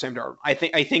optimistic about Sam Darnold. I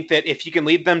think that if you can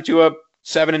lead them to a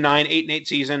 7-9, 8-8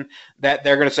 season, that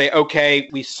they're going to say, okay,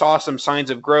 we saw some signs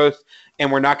of growth,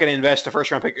 and we're not going to invest a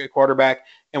first-round pick at quarterback,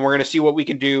 and we're going to see what we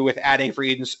can do with adding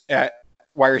free agents at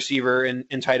wide receiver and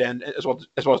tight end as well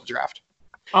as the draft.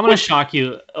 I'm going to shock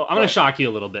you. I'm going to shock you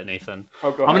a little bit, Nathan.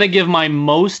 Oh, go I'm ahead. going to give my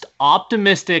most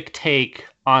optimistic take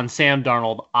on Sam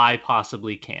Darnold I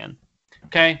possibly can.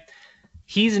 Okay?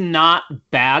 He's not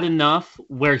bad enough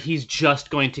where he's just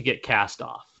going to get cast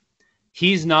off.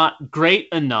 He's not great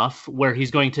enough where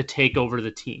he's going to take over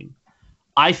the team.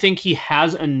 I think he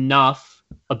has enough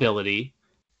ability.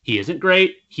 He isn't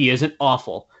great. He isn't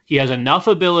awful. He has enough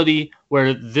ability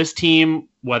where this team,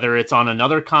 whether it's on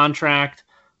another contract,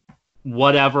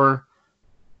 whatever,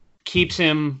 keeps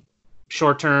him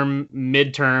short-term,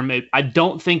 mid-term. I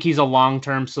don't think he's a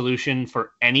long-term solution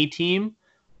for any team,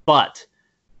 but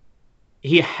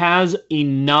he has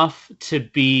enough to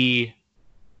be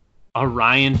a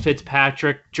Ryan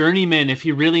Fitzpatrick journeyman if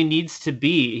he really needs to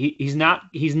be. He's not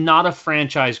a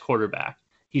franchise quarterback.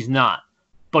 He's not,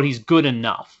 but he's good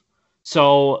enough.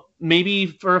 So maybe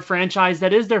for a franchise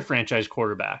that is their franchise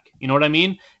quarterback, you know what I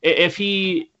mean? If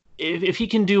he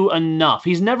can do enough,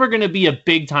 he's never going to be a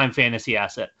big-time fantasy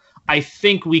asset. I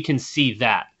think we can see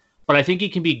that. But I think he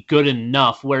can be good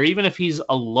enough where even if he's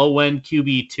a low-end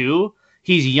QB2,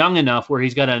 he's young enough where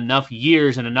he's got enough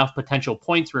years and enough potential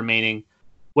points remaining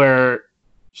where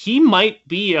he might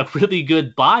be a really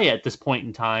good buy at this point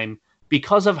in time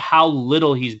because of how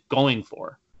little he's going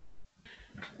for.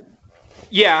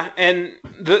 Yeah, and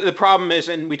the problem is,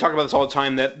 and we talk about this all the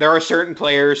time, that there are certain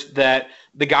players that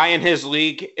the guy in his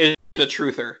league is the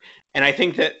truther. And I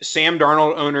think that Sam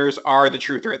Darnold owners are the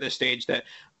truther at this stage, that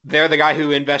they're the guy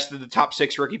who invested the top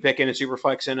 6 rookie pick in a super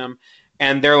flex in him.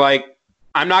 And they're like,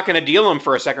 I'm not going to deal him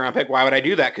for a second-round pick. Why would I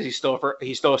do that? Because he's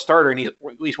still a starter, and he's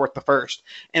at least worth the first.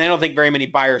 And I don't think very many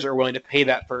buyers are willing to pay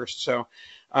that first. So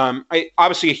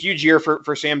obviously a huge year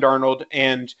for Sam Darnold,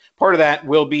 and part of that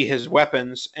will be his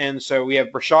weapons. And so we have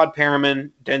Brashad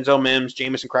Perriman, Denzel Mims,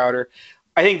 Jamison Crowder.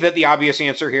 I think that the obvious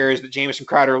answer here is that Jamison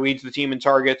Crowder leads the team in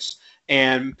targets,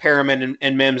 and Perriman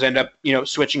and Mims end up,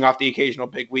 switching off the occasional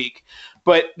big week.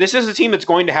 But this is a team that's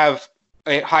going to have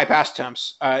high pass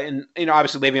attempts, and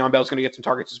obviously Le'Veon Bell is going to get some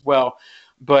targets as well.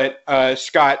 But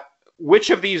Scott, which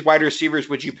of these wide receivers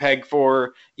would you peg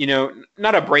for,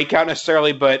 not a breakout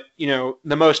necessarily, but the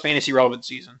most fantasy relevant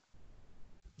season?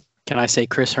 Can I say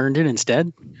Chris Herndon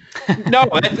instead? No,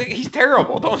 he's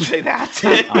terrible. Don't say that.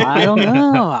 I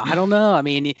don't know. I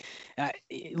mean,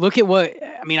 look at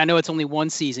I know it's only one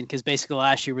season because basically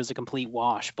last year was a complete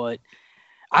wash, but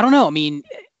I don't know. I mean,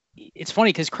 it's funny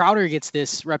because Crowder gets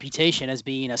this reputation as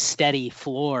being a steady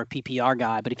floor PPR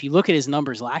guy. But if you look at his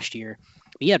numbers last year,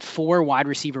 he had 4 wide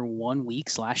receiver 1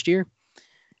 weeks last year.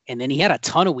 And then he had a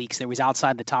ton of weeks that was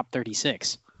outside the top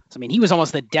 36. So, I mean, he was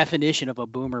almost the definition of a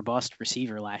boomer bust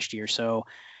receiver last year. So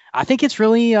I think it's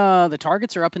really the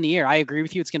targets are up in the air. I agree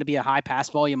with you. It's going to be a high pass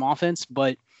volume offense.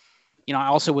 But, I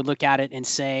also would look at it and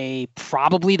say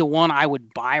probably the one I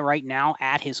would buy right now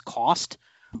at his cost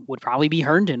would probably be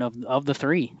Herndon of the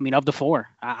 3. Of the 4.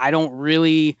 I don't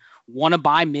really want to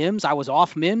buy Mims. I was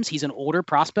off Mims. He's an older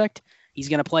prospect. He's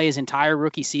going to play his entire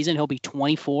rookie season. He'll be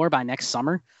 24 by next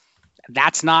summer.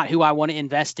 That's not who I want to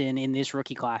invest in this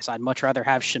rookie class. I'd much rather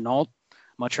have Shenault,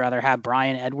 much rather have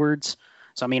Brian Edwards.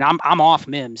 So, I'm off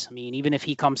Mims. Even if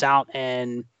he comes out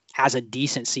and has a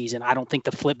decent season, I don't think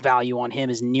the flip value on him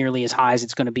is nearly as high as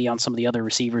it's going to be on some of the other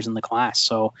receivers in the class.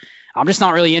 So I'm just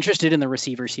not really interested in the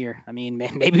receivers here.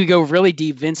 Maybe we go really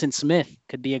deep. Vincent Smith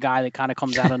could be a guy that kind of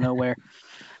comes out of nowhere.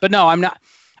 But no, I'm not.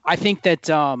 I think that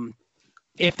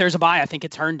if there's a buy, I think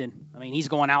it's Herndon. He's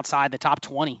going outside the top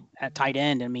 20 at tight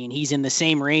end. He's in the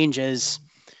same range as,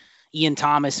 Ian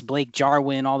Thomas, Blake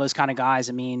Jarwin, all those kind of guys.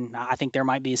 I mean, I think there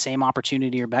might be the same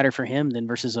opportunity or better for him than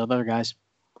versus other guys.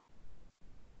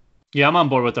 Yeah, I'm on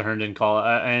board with the Herndon call.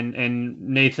 And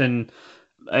Nathan,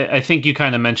 I think you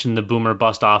kind of mentioned the boomer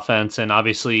bust offense, and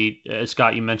obviously,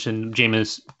 Scott, you mentioned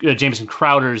Jamison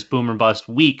Crowder's boomer bust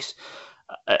weeks.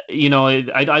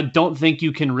 I don't think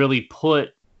you can really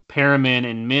put Perriman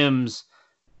and Mims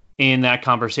in that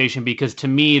conversation, because to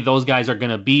me, those guys are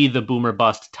going to be the boomer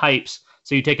bust types.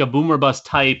 So you take a boomer bust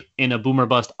type in a boomer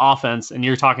bust offense, and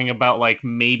you're talking about like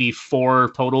maybe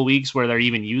 4 total weeks where they're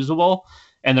even usable,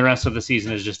 and the rest of the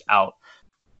season is just out.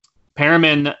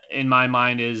 Perriman, in my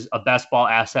mind, is a best ball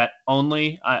asset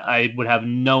only. I would have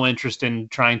no interest in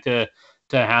trying to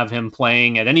have him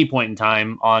playing at any point in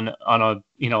time on a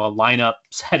lineup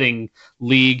setting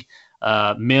league.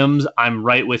 Mims, I'm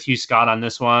right with you, Scott, on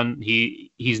this one.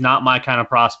 He's not my kind of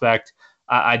prospect.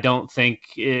 I don't think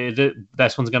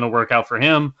this one's going to work out for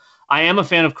him. I am a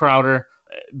fan of Crowder,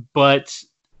 but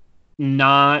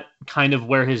not kind of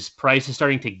where his price is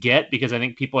starting to get, because I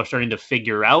think people are starting to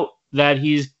figure out that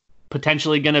he's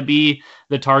potentially going to be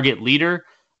the target leader.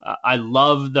 I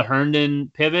love the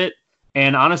Herndon pivot.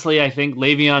 And honestly, I think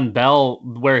Le'Veon Bell,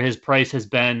 where his price has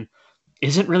been,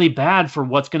 isn't really bad for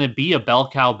what's going to be a bell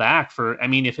cow back for. I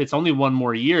mean, if it's only one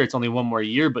more year, it's only one more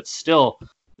year, but still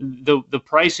the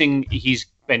pricing he's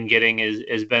been getting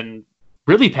has been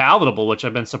really palatable, which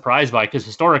I've been surprised by, because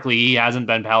historically he hasn't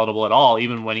been palatable at all,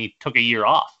 even when he took a year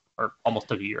off, or almost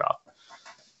took a year off.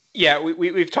 Yeah,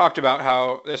 we've talked about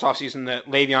how this offseason that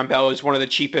Le'Veon Bell is one of the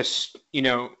cheapest,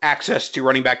 access to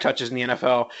running back touches in the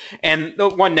NFL. And the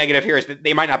one negative here is that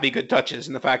they might not be good touches,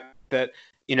 and the fact that,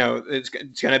 it's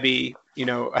going to be,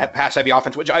 a pass-heavy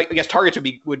offense, which I guess targets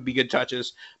would be good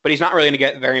touches, but he's not really going to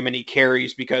get very many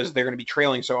carries because they're going to be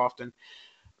trailing so often.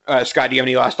 Scott, do you have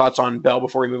any last thoughts on Bell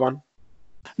before we move on?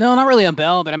 No, not really on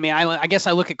Bell, but I mean, I guess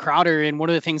I look at Crowder, and one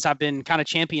of the things I've been kind of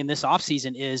championing this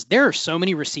offseason is there are so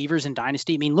many receivers in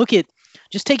Dynasty. I mean, look at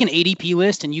just take an ADP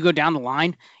list and you go down the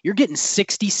line, you're getting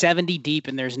 60, 70 deep,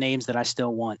 and there's names that I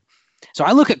still want. So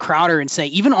I look at Crowder and say,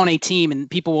 even on a team, and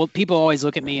people always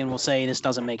look at me and will say this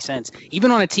doesn't make sense. Even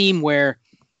on a team where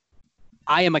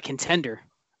I am a contender,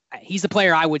 he's the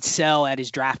player I would sell at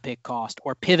his draft pick cost,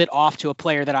 or pivot off to a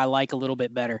player that I like a little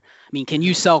bit better. I mean, can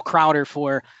you sell Crowder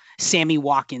for Sammy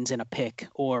Watkins in a pick,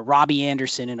 or Robbie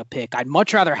Anderson in a pick? I'd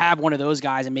much rather have one of those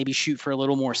guys and maybe shoot for a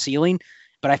little more ceiling,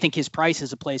 but I think his price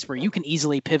is a place where you can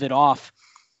easily pivot off.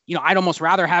 I'd almost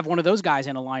rather have one of those guys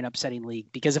in a lineup setting league,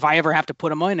 because if I ever have to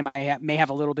put him in, I may have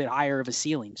a little bit higher of a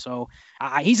ceiling. So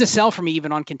he's a sell for me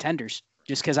even on contenders,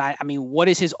 just because I mean, what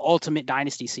is his ultimate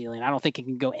dynasty ceiling? I don't think it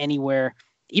can go anywhere.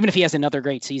 Even if he has another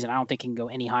great season, I don't think he can go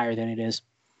any higher than it is.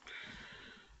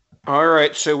 All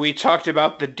right, so we talked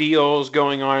about the deals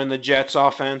going on in the Jets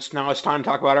offense. Now it's time to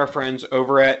talk about our friends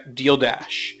over at Deal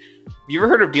Dash. Have you ever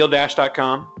heard of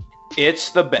DealDash.com?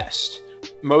 It's the best,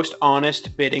 most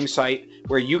honest bidding site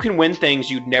where you can win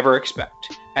things you'd never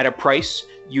expect at a price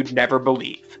you'd never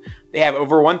believe. They have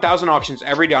over 1,000 auctions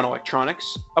every day on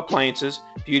electronics, appliances,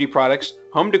 beauty products,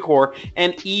 home decor,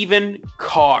 and even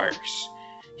cars.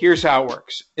 Here's how it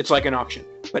works. It's like an auction,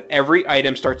 but every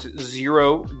item starts at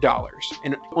 $0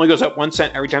 and it only goes up 1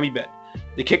 cent every time you bid.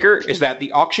 The kicker is that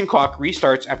the auction clock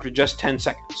restarts after just 10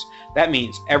 seconds. That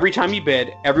means every time you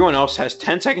bid, everyone else has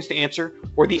 10 seconds to answer,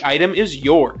 or the item is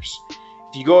yours.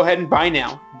 If you go ahead and buy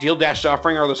now, Deal Dash is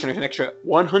offering our listeners an extra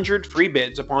 100 free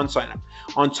bids upon sign-up,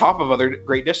 on top of other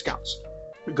great discounts.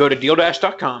 Go to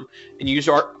DealDash.com and use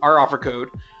our offer code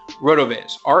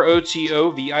ROTOVIZ,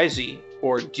 ROTOVIZ,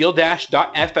 or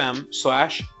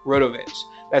DealDash.fm/RotoViz.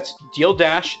 That's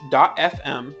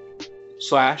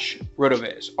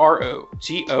DealDash.fm/RotoViz,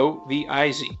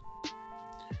 ROTOVIZ.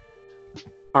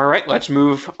 All right, let's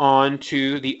move on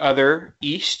to the other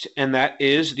East, and that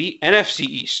is the NFC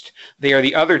East. They are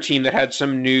the other team that had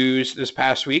some news this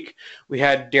past week. We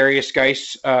had Darius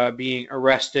Geis being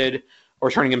arrested or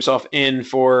turning himself in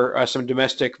for some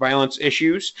domestic violence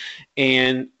issues,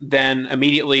 and then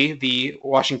immediately the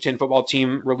Washington football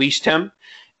team released him,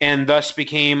 and thus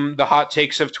became the hot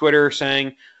takes of Twitter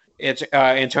saying, it's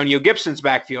Antonio Gibson's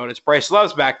backfield. It's Bryce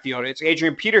Love's backfield. It's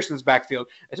Adrian Peterson's backfield.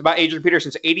 It's about Adrian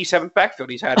Peterson's 87th backfield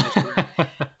he's had in his career.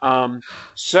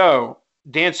 So,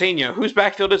 Dan Senia, whose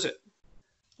backfield is it?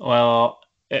 Well,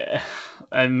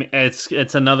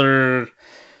 it's another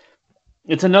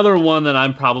one that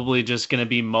I'm probably just going to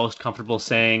be most comfortable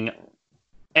saying,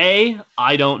 A,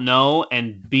 I don't know,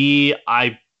 and B,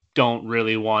 I don't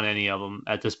really want any of them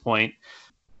at this point.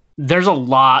 There's a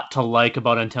lot to like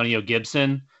about Antonio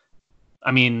Gibson. I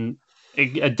mean,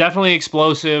 Definitely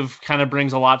explosive, kind of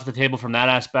brings a lot to the table from that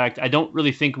aspect. I don't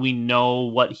really think we know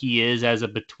what he is as a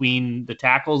between the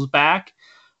tackles back.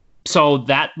 So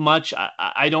that much,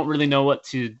 I don't really know what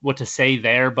to say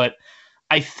there, but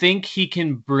I think he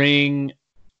can bring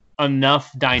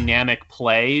enough dynamic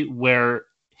play where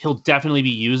he'll definitely be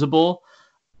usable.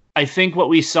 I think what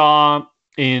we saw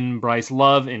in Bryce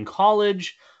Love in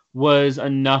college was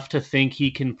enough to think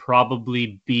he can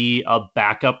probably be a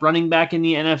backup running back in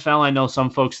the NFL. I know some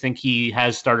folks think he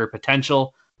has starter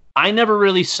potential. I never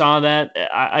really saw that.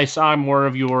 I saw more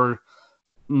of your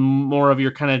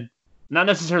kind of, not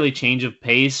necessarily change of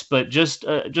pace, but just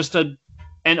an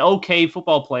okay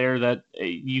football player that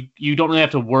you don't really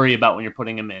have to worry about when you're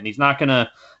putting him in. He's not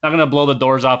gonna blow the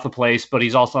doors off the place, but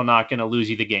he's also not gonna lose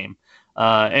you the game.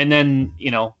 And then,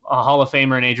 a Hall of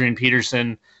Famer in Adrian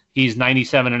Peterson. He's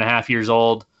 97 and a half years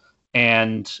old,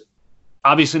 and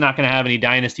obviously not going to have any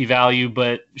dynasty value,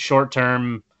 but short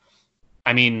term,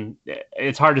 I mean,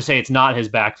 it's hard to say it's not his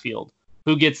backfield.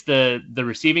 Who gets the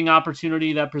receiving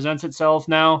opportunity that presents itself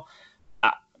now?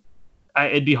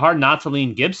 It'd be hard not to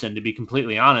lean Gibson, to be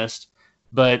completely honest.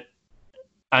 But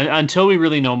until we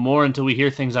really know more, until we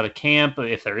hear things out of camp,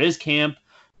 if there is camp,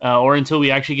 or until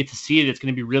we actually get to see it, it's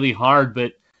going to be really hard.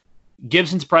 But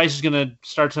Gibson's price is going to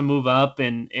start to move up,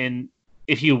 and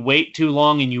if you wait too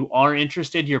long and you are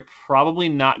interested, you're probably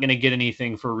not going to get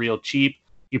anything for real cheap.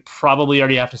 You probably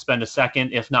already have to spend a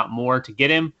second, if not more, to get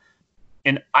him.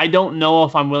 And I don't know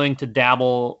if I'm willing to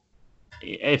dabble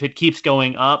if it keeps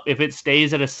going up. If it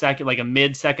stays at a second, like a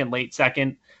mid-second, late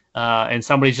second, and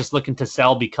somebody's just looking to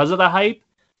sell because of the hype,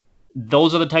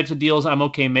 those are the types of deals I'm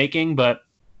okay making. But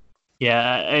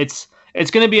yeah, it's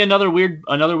going to be another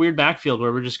weird backfield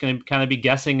where we're just going to kind of be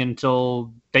guessing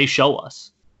until they show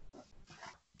us.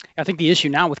 I think the issue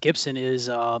now with Gibson is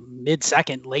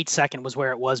mid-second, late second was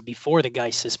where it was before the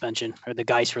Geis suspension or the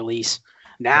Geis release.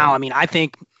 Now, I mean, I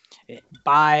think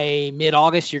by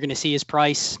mid-August, you're going to see his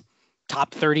price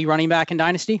top 30 running back in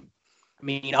Dynasty. I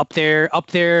mean, up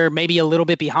there, maybe a little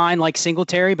bit behind like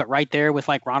Singletary, but right there with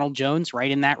like Ronald Jones,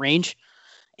 right in that range.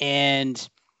 And,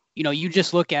 you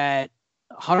just look at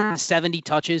 170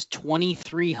 touches,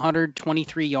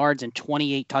 2,323 yards, and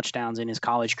 28 touchdowns in his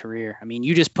college career. I mean,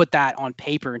 you just put that on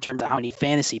paper in terms of how many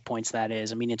fantasy points that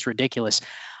is. I mean, it's ridiculous.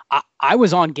 I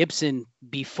was on Gibson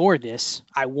before this.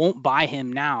 I won't buy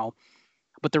him now.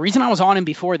 But the reason I was on him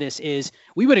before this is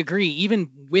we would agree, even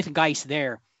with Geis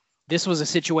there, this was a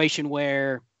situation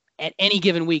where at any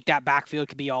given week, that backfield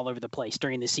could be all over the place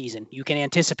during the season. You can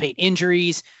anticipate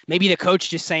injuries, maybe the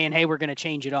coach just saying, hey, we're going to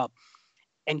change it up.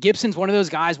 And Gibson's one of those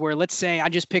guys where, let's say I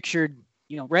just pictured,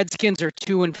 Redskins are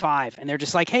 2-5, and they're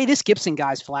just like, hey, this Gibson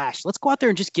guy's flashed. Let's go out there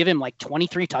and just give him like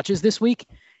 23 touches this week.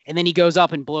 And then he goes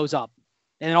up and blows up.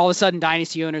 And then all of a sudden,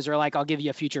 dynasty owners are like, I'll give you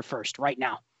a future first right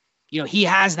now. He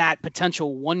has that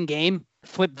potential one game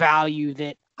flip value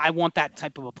that I want that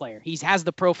type of a player. He has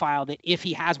the profile that if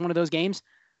he has one of those games,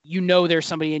 there's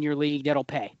somebody in your league that'll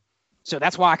pay. So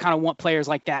that's why I kind of want players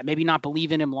like that. Maybe not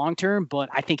believe in him long-term, but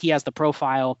I think he has the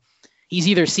profile. He's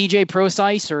either CJ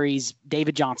Prosise or he's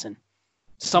David Johnson,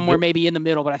 somewhere maybe in the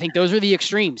middle. But I think those are the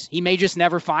extremes. He may just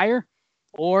never fire,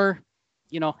 or,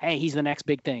 hey, he's the next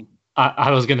big thing.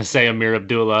 I was going to say Amir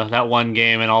Abdullah, that one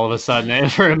game, and all of a sudden,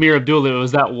 for Amir Abdullah, it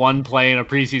was that one play in a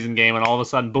preseason game, and all of a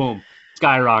sudden, boom,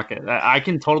 skyrocket. I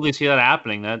can totally see that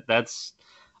happening. That's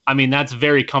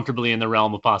very comfortably in the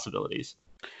realm of possibilities.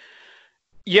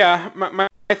 Yeah, my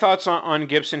thoughts on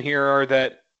Gibson here are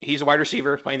that he's a wide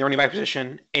receiver playing the running back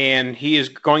position, and he is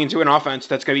going into an offense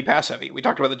that's going to be pass heavy. We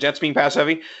talked about the Jets being pass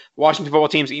heavy. Washington football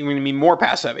teams even going to be more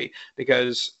pass heavy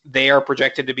because they are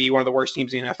projected to be one of the worst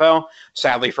teams in the NFL,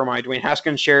 sadly for my Dwayne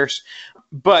Haskins shares.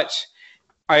 But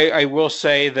I will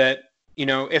say that,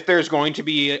 if there's going to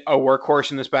be a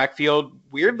workhorse in this backfield,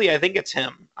 weirdly, I think it's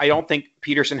him. I don't think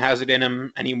Peterson has it in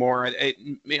him anymore.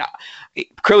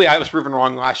 Clearly, I was proven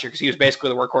wrong last year because he was basically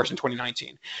the workhorse in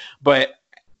 2019. But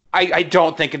I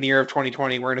don't think in the year of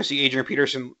 2020 we're going to see Adrian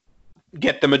Peterson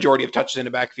get the majority of touches in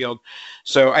the backfield.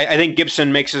 So I think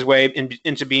Gibson makes his way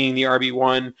into being the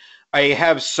RB1. I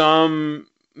have some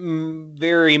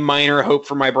very minor hope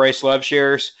for my Bryce Love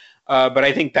shares, but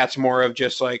I think that's more of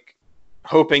just like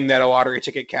hoping that a lottery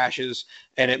ticket cashes,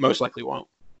 and it most likely won't.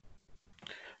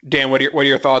 Dan, what are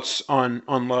your thoughts on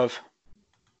Love?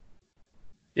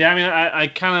 Yeah, I mean, I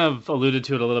kind of alluded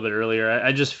to it a little bit earlier.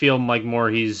 I just feel like more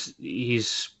he's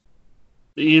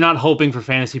you're not hoping for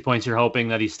fantasy points. You're hoping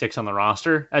that he sticks on the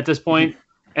roster at this point.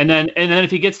 And then if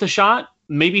he gets the shot,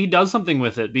 maybe he does something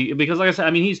with it. Because like I said,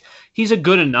 I mean, he's a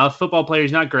good enough football player.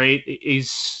 He's not great.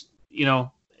 He's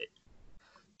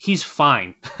he's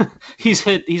fine. He's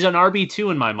an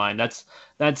RB2 in my mind. That's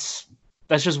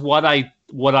just what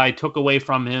I took away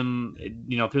from him,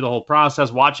 through the whole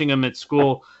process. Watching him at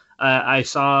school, I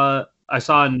saw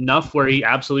enough where he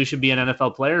absolutely should be an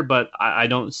NFL player, but I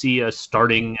don't see a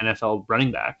starting NFL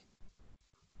running back.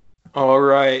 All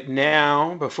right,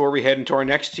 now before we head into our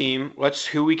next team,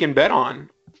 who we can bet on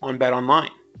Bet Online.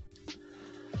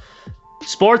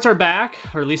 Sports are back,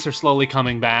 or at least they're slowly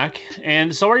coming back,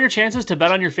 and so are your chances to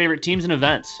bet on your favorite teams and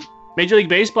events. Major League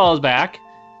Baseball is back,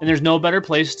 and there's no better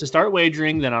place to start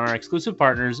wagering than on our exclusive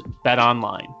partners, Bet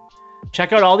Online.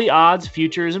 Check out all the odds,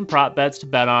 futures, and prop bets to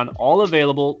bet on, all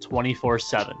available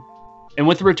 24/7. And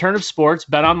with the return of sports,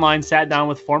 Bet Online sat down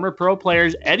with former pro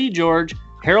players Eddie George,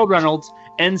 Harold Reynolds,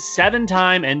 and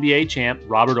 7-time NBA champ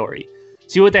Robert Horry.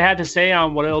 See what they had to say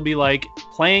on what it'll be like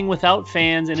playing without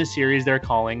fans in a series they're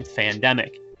calling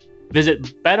Fandemic. Visit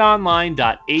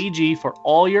betonline.ag for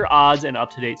all your odds and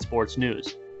up-to-date sports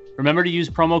news. Remember to use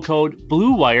promo code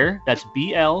BLUEWIRE, that's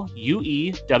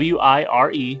BLUEWIRE,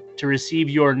 to receive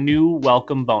your new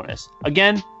welcome bonus.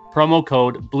 Again, promo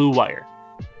code BLUEWIRE.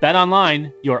 Bet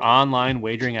Online, your online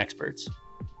wagering experts.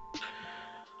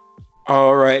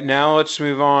 All right, now let's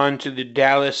move on to the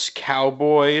Dallas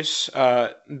Cowboys.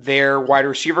 Their wide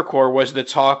receiver core was the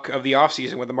talk of the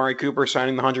offseason, with Amari Cooper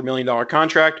signing the $100 million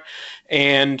contract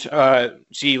and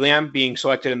CeeDee Lamb being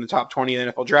selected in the top 20 of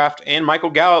the NFL draft, and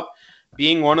Michael Gallup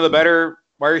being one of the better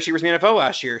wide receivers in the NFL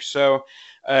last year. So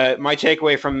my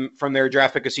takeaway from their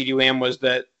draft pick of CeeDee Lamb was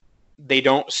that they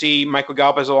don't see Michael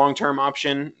Gallup as a long-term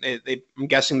option. I'm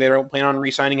guessing they don't plan on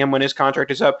re-signing him when his contract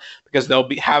is up, because they'll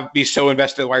be so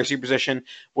invested in the wide receiver position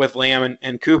with Lamb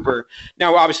and Cooper.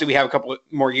 Now, obviously, we have a couple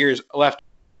more years left.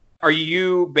 Are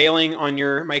you bailing on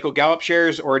your Michael Gallup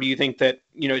shares, or do you think that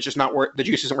it's just not worth the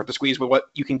juice isn't worth the squeeze with what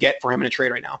you can get for him in a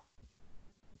trade right now?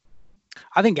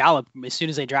 I think Gallup, as soon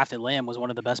as they drafted Lamb, was one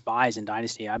of the best buys in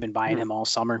Dynasty. I've been buying him all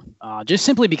summer, just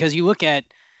simply because you look at,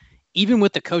 even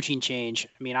with the coaching change,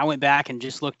 I mean, I went back and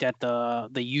just looked at the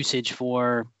usage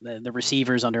for the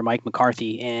receivers under Mike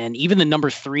McCarthy, and even the number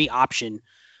 3 option,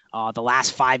 the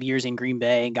last 5 years in Green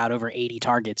Bay, got over 80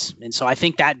 targets. And so I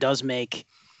think that does make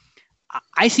 –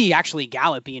 I see actually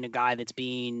Gallup being a guy that's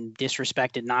being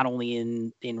disrespected not only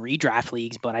in redraft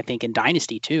leagues, but I think in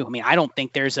Dynasty too. I mean, I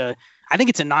think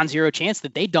it's a non-zero chance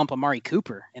that they dump Amari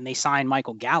Cooper and they sign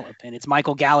Michael Gallup, and it's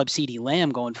Michael Gallup, CeeDee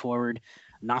Lamb going forward,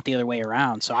 not the other way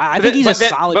around. So I think he's a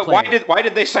solid player. But why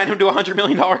did they sign him to a $100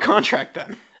 million contract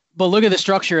then? But look at the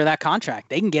structure of that contract.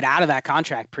 They can get out of that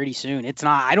contract pretty soon. It's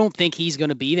not. I don't think he's going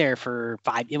to be there for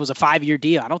 5. It was a 5-year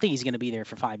deal. I don't think he's going to be there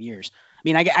for 5 years. I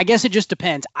mean, I guess it just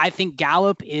depends. I think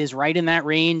Gallup is right in that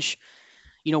range.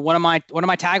 One of my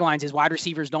taglines is wide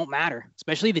receivers don't matter,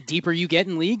 especially the deeper you get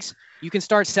in leagues. You can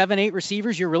start 7-8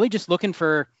 receivers. You're really just looking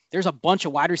for. There's a bunch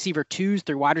of wide receiver 2s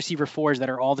through wide receiver 4s that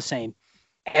are all the same.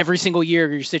 Every single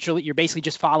year, you're basically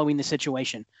just following the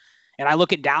situation. And I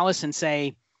look at Dallas and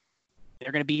say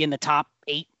they're going to be in the top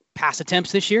 8 pass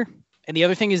attempts this year. And the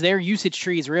other thing is their usage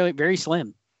tree is really very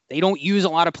slim. They don't use a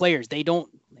lot of players. They don't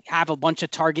have a bunch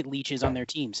of target leeches on their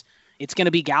teams. It's going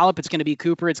to be Gallup. It's going to be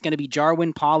Cooper. It's going to be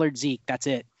Jarwin, Pollard, Zeke. That's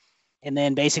it. And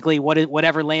then basically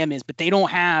whatever Lamb is. But they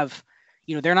don't have,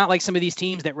 they're not like some of these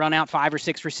teams that run out 5 or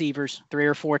 6 receivers, 3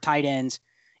 or 4 tight ends.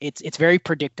 It's very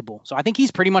predictable. So I think he's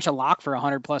pretty much a lock for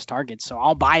 100+ targets. So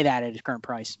I'll buy that at his current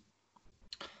price.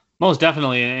 Most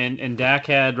definitely. And Dak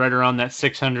had right around that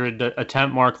 600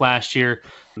 attempt mark last year.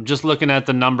 Just looking at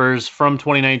the numbers from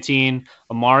 2019,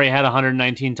 Amari had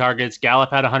 119 targets.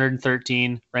 Gallup had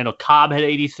 113. Randall Cobb had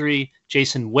 83.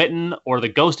 Jason Witten, or the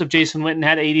ghost of Jason Witten,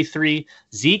 had 83.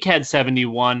 Zeke had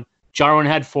 71. Jarwin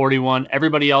had 41.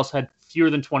 Everybody else had fewer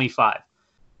than 25.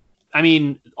 I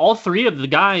mean, all three of the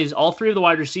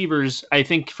wide receivers, I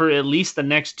think for at least the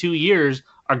next 2 years,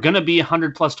 are going to be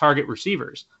 100+ target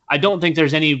receivers. I don't think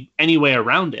there's any way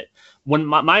around it. When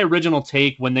my original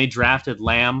take when they drafted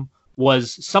Lamb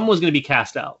was someone was going to be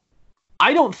cast out.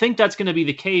 I don't think that's going to be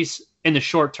the case in the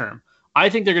short term. I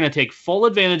think they're going to take full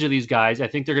advantage of these guys. I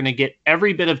think they're going to get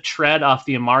every bit of tread off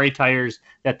the Amari tires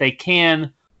that they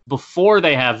can before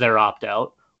they have their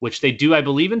opt-out, which they do, I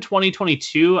believe, in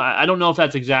 2022. I don't know if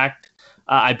that's exact.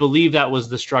 I believe that was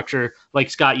the structure, like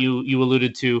Scott, you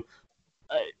alluded to.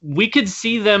 We could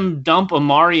see them dump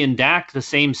Amari and Dak the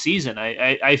same season.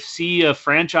 I see a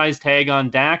franchise tag on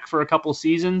Dak for a couple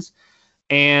seasons,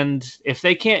 and if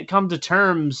they can't come to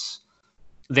terms,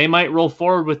 they might roll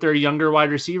forward with their younger wide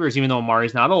receivers, even though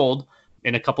Amari's not old.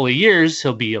 In a couple of years,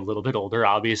 he'll be a little bit older,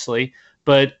 obviously.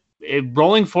 But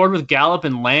rolling forward with Gallup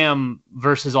and Lamb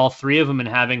versus all three of them and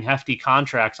having hefty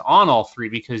contracts on all three,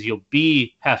 because you'll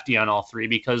be hefty on all three.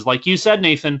 Because like you said,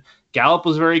 Nathan, Gallup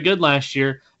was very good last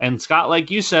year. And Scott,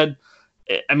 like you said,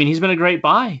 I mean, he's been a great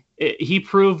buy. He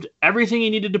proved everything he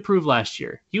needed to prove last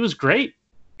year. He was great.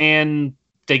 And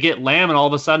they get Lamb and all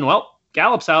of a sudden, well,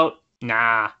 Gallup's out.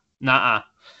 Nah.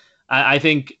 I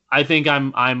think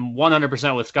I'm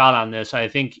 100% with Scott on this. I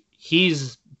think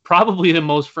he's probably the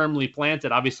most firmly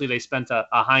planted. Obviously, they spent a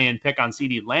high-end pick on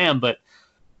CeeDee Lamb, but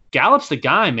Gallup's the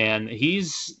guy, man.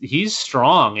 He's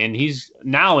strong, and he's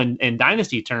now in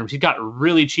dynasty terms, he got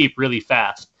really cheap really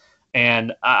fast.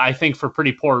 And I think for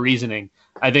pretty poor reasoning.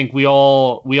 I think we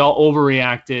all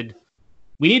overreacted.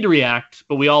 We need to react,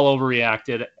 but we all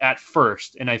overreacted at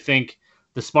first. And I think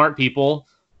the smart people,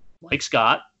 like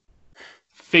Scott,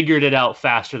 figured it out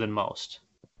faster than most.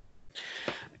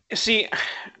 See,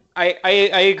 I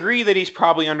agree that he's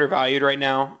probably undervalued right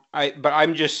now. But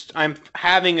I'm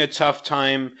having a tough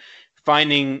time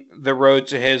finding the road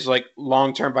to his like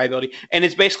long-term viability. And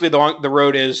it's basically the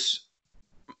road is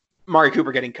Amari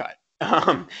Cooper getting cut.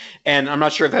 And I'm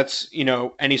not sure if that's,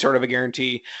 any sort of a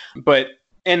guarantee, but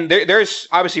there's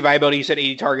obviously viability. You said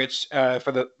 80 targets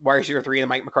for the wide receiver 3 and the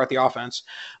Mike McCarthy offense,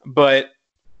 but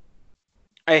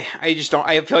I just don't.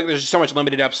 I feel like there's so much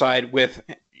limited upside with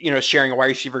sharing a wide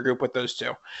receiver group with those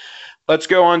two. Let's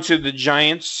go on to the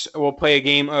Giants. We'll play a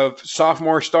game of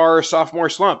sophomore star, sophomore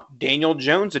slump, Daniel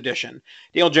Jones edition.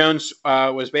 Daniel Jones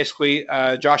was basically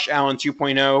Josh Allen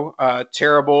 2.0,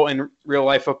 terrible in real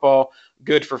life football,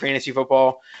 good for fantasy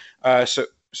football.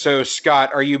 So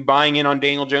Scott, are you buying in on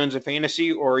Daniel Jones in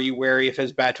fantasy, or are you wary of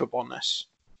his bad footballness?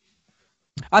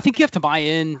 I think you have to buy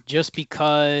in just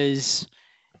because,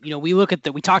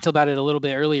 we talked about it a little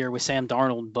bit earlier with Sam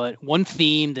Darnold, but one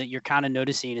theme that you're kind of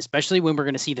noticing, especially when we're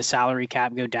going to see the salary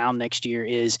cap go down next year,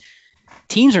 is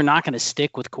teams are not going to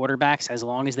stick with quarterbacks as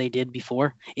long as they did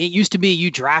before. It used to be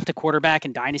you draft a quarterback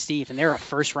in Dynasty, and they're a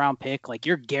first-round pick, like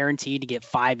you're guaranteed to get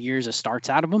 5 years of starts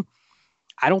out of them.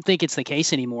 I don't think it's the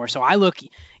case anymore. So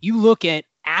you look at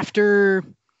after,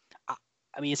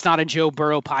 it's not a Joe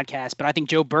Burrow podcast, but I think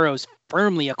Joe Burrow's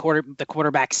firmly the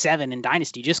quarterback 7 in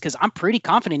Dynasty, just because I'm pretty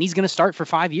confident he's going to start for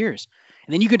 5 years.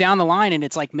 And then you go down the line and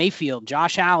it's like Mayfield,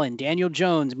 Josh Allen, Daniel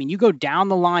Jones. You go down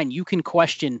the line, you can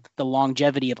question the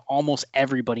longevity of almost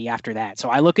everybody after that. So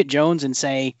I look at Jones and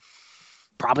say,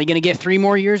 probably going to get 3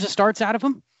 more years of starts out of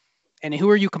him. And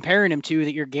who are you comparing him to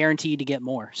that you're guaranteed to get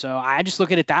more? So I just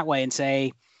look at it that way and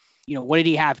say, what did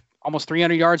he have? Almost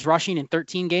 300 yards rushing in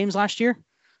 13 games last year.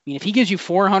 If he gives you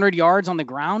 400 yards on the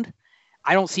ground,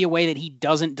 I don't see a way that he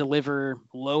doesn't deliver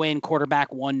low-end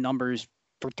quarterback 1 numbers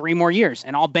for 3 more years.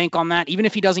 And I'll bank on that, even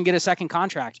if he doesn't get a second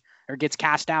contract or gets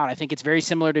cast out. I think it's very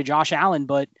similar to Josh Allen,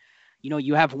 but,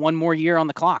 you have 1 more year on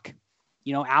the clock.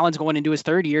 Allen's going into his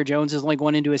 3rd year. Jones is only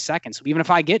going into his 2nd. So even if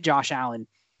I get Josh Allen,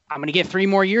 I'm going to get 3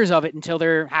 more years of it until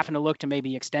they're having to look to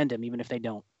maybe extend him, even if they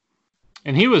don't.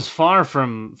 And he was far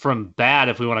from bad,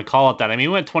 if we want to call it that. He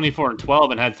went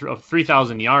 24-12 and had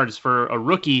 3,000 yards for a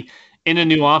rookie in a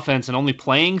new offense and only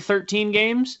playing 13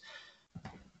 games.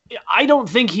 I don't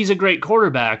think he's a great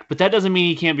quarterback, but that doesn't mean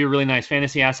he can't be a really nice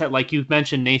fantasy asset. Like you've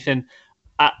mentioned, Nathan,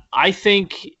 I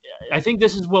think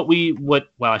this is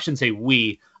I shouldn't say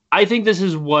we. I think this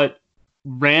is what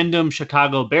random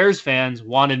Chicago Bears fans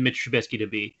wanted Mitch Trubisky to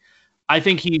be. I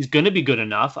think he's going to be good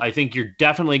enough. I think you're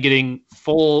definitely getting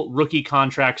full rookie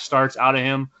contract starts out of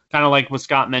him, kind of like what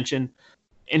Scott mentioned.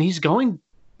 And he's going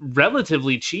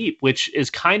relatively cheap, which is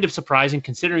kind of surprising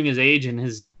considering his age and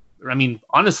his,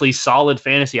 honestly, solid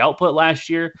fantasy output last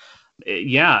year.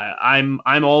 Yeah, I'm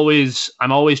always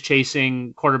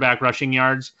chasing quarterback rushing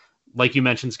yards, like you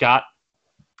mentioned, Scott.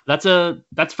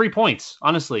 That's free points,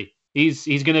 honestly. He's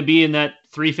going to be in that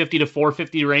 350 to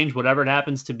 450 range, whatever it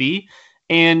happens to be.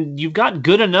 And you've got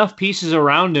good enough pieces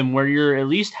around him where you're at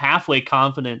least halfway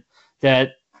confident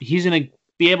that he's going to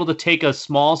be able to take a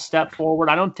small step forward.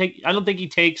 I don't think he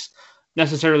takes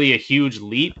necessarily a huge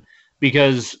leap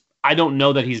because I don't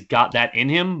know that he's got that in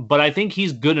him, but I think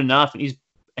he's good enough. And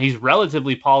he's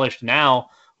relatively polished now,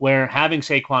 where having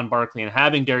Saquon Barkley and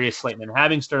having Darius Slayton and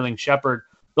having Sterling Shepard,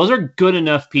 those are good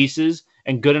enough pieces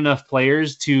and good enough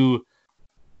players to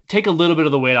take a little bit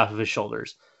of the weight off of his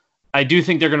shoulders. I do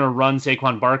think they're going to run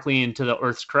Saquon Barkley into the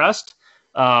earth's crust,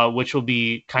 which will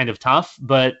be kind of tough,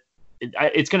 but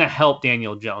it's going to help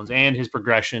Daniel Jones and his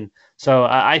progression. So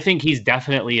I think he's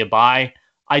definitely a buy.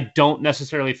 I don't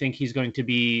necessarily think he's going to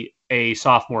be a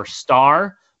sophomore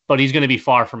star, but he's going to be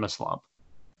far from a slump.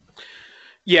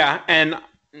 Yeah, and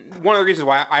one of the reasons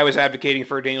why I was advocating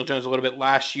for Daniel Jones a little bit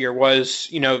last year was,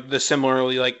 the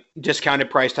similarly like discounted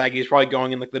price tag. He's probably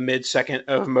going in like the mid second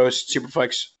of most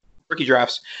Superflex rookie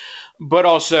drafts, but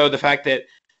also the fact that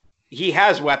he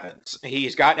has weapons.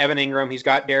 He's got Evan Ingram, he's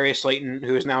got Darius Slayton,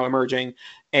 who is now emerging,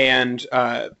 and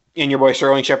your boy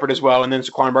Sterling Shepard as well, and then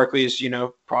Saquon Barkley is,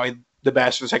 probably the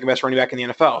best or the second best running back in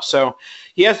the NFL. So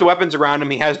he has the weapons around him.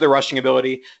 He has the rushing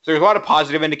ability. So there's a lot of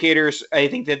positive indicators. I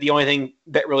think that the only thing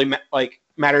that really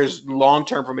matters long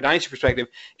term from a dynasty perspective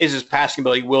is his passing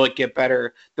ability. Will it get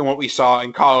better than what we saw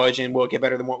in college, and will it get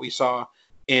better than what we saw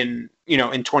in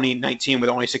 2019 with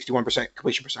only 61%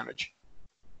 completion percentage?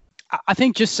 I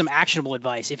think just some actionable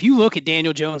advice. If you look at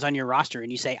Daniel Jones on your roster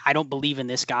and you say, I don't believe in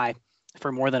this guy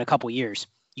for more than a couple years,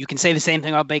 you can say the same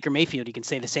thing about Baker Mayfield. You can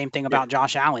say the same thing about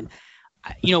Josh Allen.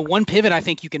 One pivot I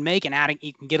think you can make and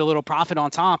you can get a little profit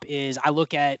on top is I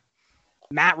look at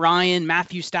Matt Ryan,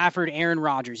 Matthew Stafford, Aaron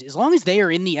Rodgers. As long as they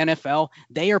are in the NFL,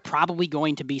 they are probably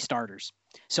going to be starters.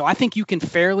 So I think you can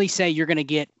fairly say you're going to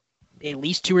get at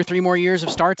least 2 or 3 more years of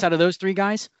starts out of those 3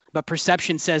 guys. But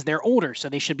perception says they're older, so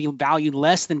they should be valued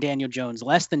less than Daniel Jones,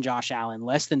 less than Josh Allen,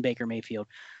 less than Baker Mayfield.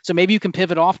 So maybe you can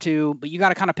pivot off to, but you got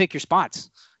to kind of pick your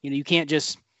spots. You can't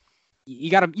just you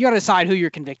got to decide who you're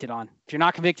convicted on. If you're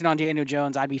not convicted on Daniel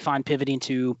Jones, I'd be fine pivoting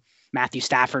to Matthew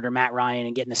Stafford or Matt Ryan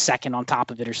and getting a second on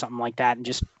top of it or something like that, and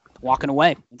just walking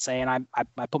away and saying I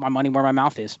put my money where my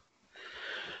mouth is.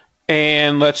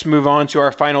 And let's move on to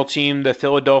our final team, the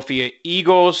Philadelphia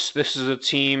Eagles. This is a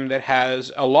team that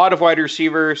has a lot of wide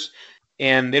receivers,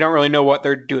 and they don't really know what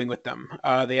they're doing with them.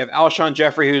 They have Alshon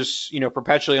Jeffrey, who's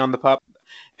perpetually on the pup,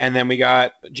 and then we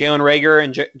got Jalen Reagor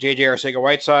and J.J.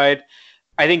 Arcega-Whiteside.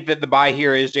 I think that the buy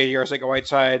here is J.J.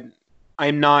 Arcega-Whiteside.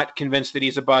 I'm not convinced that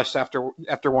he's a bust after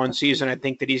one season. I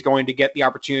think that he's going to get the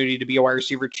opportunity to be a wide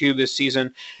receiver 2 this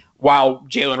season, while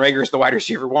Jalen Reagor is the wide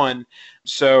receiver 1.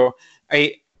 So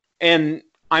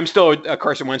I'm still a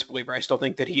Carson Wentz believer. I still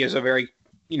think that he is a very,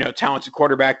 talented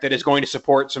quarterback that is going to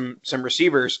support some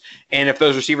receivers. And if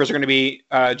those receivers are going to be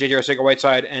J.J.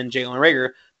 Arcega-Whiteside and Jalen Reagor,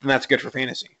 then that's good for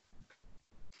fantasy.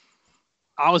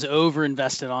 I was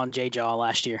over-invested on J-Jaw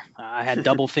last year. I had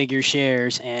double-figure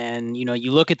shares, and,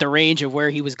 you look at the range of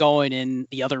where he was going and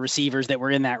the other receivers that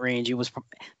were in that range,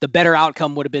 the better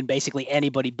outcome would have been basically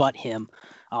anybody but him,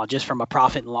 just from a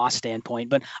profit and loss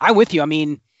standpoint. But I'm with you. I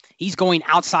mean, he's going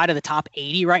outside of the top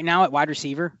 80 right now at wide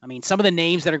receiver. I mean, some of the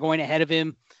names that are going ahead of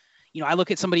him, I look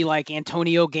at somebody like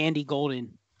Antonio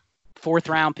Gandy-Golden,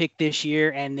 4th-round pick this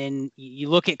year, and then you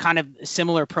look at kind of a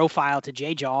similar profile to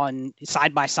J-Jaw, and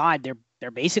side by side, they're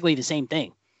basically the same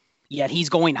thing. Yet he's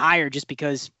going higher just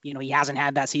because, he hasn't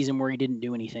had that season where he didn't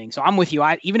do anything. So I'm with you.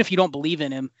 Even if you don't believe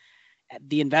in him, at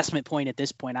the investment point at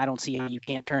this point, I don't see how you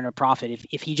can't turn a profit.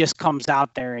 If he just comes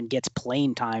out there and gets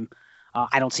playing time,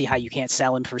 I don't see how you can't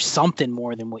sell him for something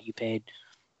more than what you paid.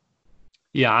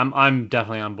 Yeah, I'm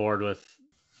definitely on board with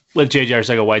J.J.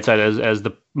 Arcega-Whiteside as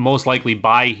the most likely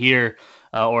buy here,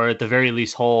 or at the very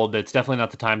least hold. It's definitely not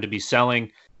the time to be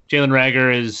selling. Jalen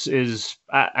Reagor is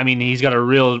he's got a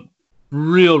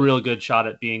real good shot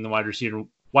at being the wide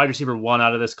receiver 1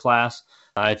 out of this class.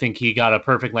 I think he got a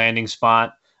perfect landing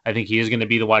spot. I think he is going to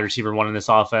be the wide receiver 1 in this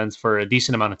offense for a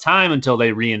decent amount of time until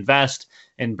they reinvest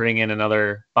and bring in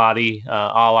another body, a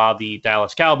la the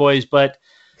Dallas Cowboys. But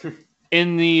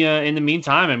in the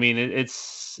meantime, I mean,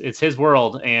 it's his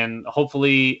world, and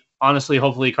hopefully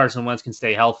Carson Wentz can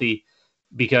stay healthy,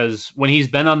 because when he's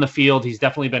been on the field, he's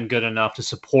definitely been good enough to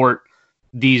support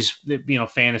these,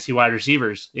 fantasy wide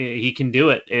receivers. He can do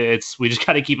it. We just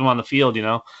got to keep him on the field,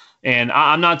 And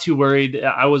I'm not too worried.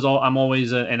 I'm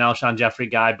always an Alshon Jeffrey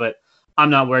guy, but I'm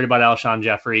not worried about Alshon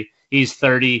Jeffrey. He's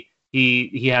 30.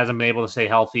 He hasn't been able to stay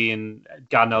healthy in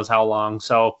God knows how long.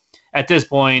 So at this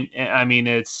point, I mean,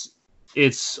 it's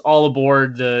all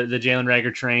aboard the Jalen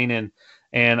Reagor train,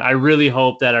 and I really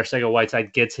hope that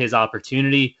Arcega-Whiteside gets his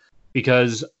opportunity,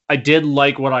 because I did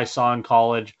like what I saw in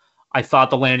college. I thought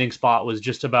the landing spot was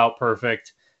just about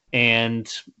perfect,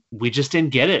 and we just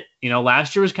didn't get it.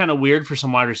 Last year was kind of weird for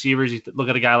some wide receivers. You look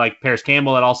at a guy like Paris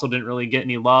Campbell that also didn't really get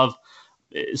any love.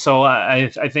 So I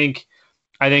think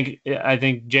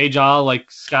J-Jaw, like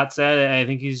Scott said, I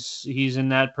think he's in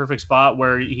that perfect spot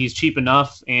where he's cheap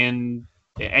enough, and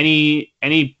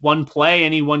any one play,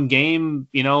 any one game,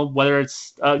 whether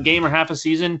it's a game or half a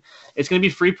season, it's going to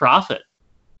be free profit.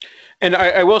 And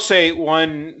I will say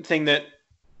one thing that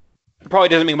probably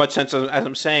doesn't make much sense as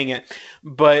I'm saying it,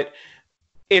 but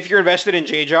if you're invested in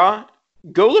J-Jaw,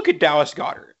 go look at Dallas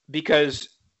Goedert, because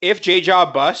if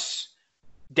J-Jaw busts,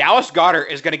 Dallas Goedert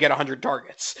is going to get 100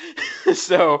 targets.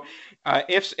 So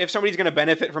If somebody's going to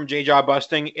benefit from J-Jaw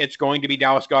busting, it's going to be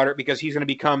Dallas Goedert because he's going to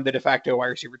become the de facto wide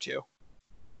receiver 2.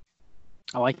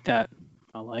 I like that.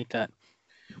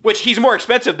 Which he's more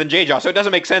expensive than J-Jaw, so it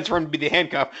doesn't make sense for him to be the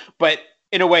handcuff, but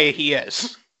in a way he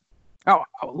is. Oh,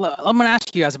 I'm going to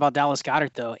ask you guys about Dallas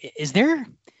Goedert, though. Is there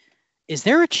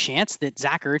a chance that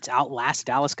Zach Ertz outlasts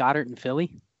Dallas Goedert in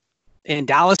Philly? And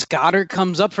Dallas Goedert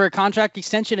comes up for a contract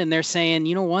extension, and they're saying,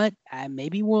 you know what,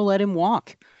 maybe we'll let him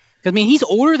walk. Because, I mean, he's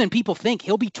older than people think.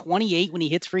 He'll be 28 when he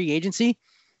hits free agency.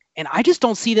 And I just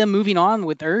don't see them moving on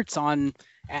with Ertz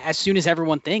as soon as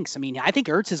everyone thinks. I mean, I think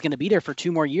Ertz is going to be there for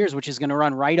 2 more years, which is going to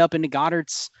run right up into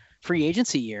Goddard's free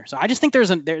agency year. So I just think there's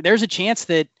a chance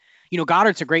that,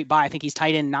 Goddard's a great buy. I think he's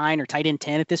tight end 9 or tight end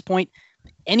 10 at this point.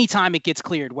 Anytime it gets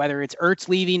cleared, whether it's Ertz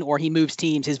leaving or he moves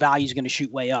teams, his value is going to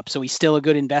shoot way up. So he's still a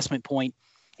good investment point,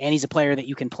 and he's a player that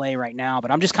you can play right now. But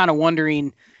I'm just kind of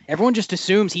wondering, everyone just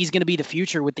assumes he's going to be the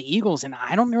future with the Eagles, and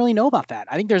I don't really know about that.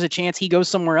 I think there's a chance he goes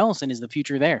somewhere else and is the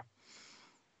future there.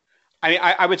 I mean,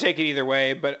 I would take it either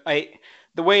way, but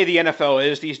the way the NFL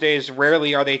is these days,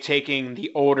 rarely are they taking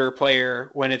the older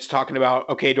player when it's talking about,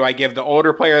 okay, do I give the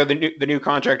older player the new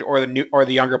contract or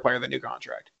the younger player the new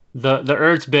contract? The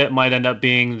Ertz bit might end up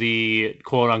being the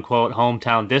quote unquote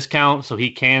hometown discount, so he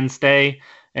can stay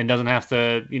and doesn't have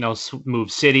to,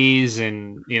 move cities,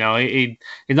 and he's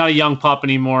not a young pup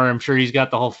anymore. I'm sure he's got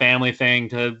the whole family thing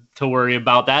to worry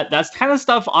about. That's kind of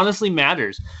stuff honestly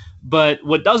matters. But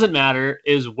what doesn't matter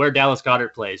is where Dallas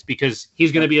Goedert plays, because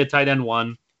he's going to be a tight end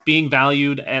 1, being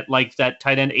valued at like that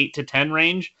tight end 8 to 10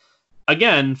 range.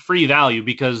 Again, free value,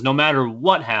 because no matter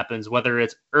what happens, whether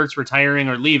it's Ertz retiring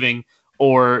or leaving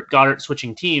or Goddard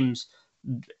switching teams,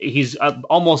 he's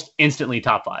almost instantly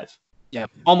top 5. Yeah,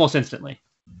 almost instantly.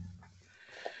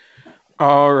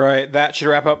 All right, that should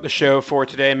wrap up the show for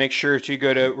today. Make sure to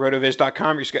go to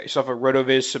rotoviz.com. You get yourself a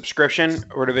RotoViz subscription,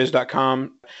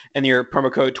 rotoviz.com, and your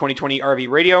promo code 2020RV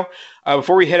Radio.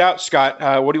 Before we head out, Scott,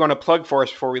 what do you want to plug for us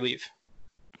before we leave?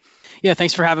 Yeah,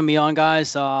 thanks for having me on,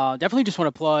 guys. Definitely just want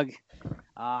to plug.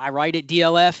 I write at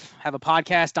DLF, have a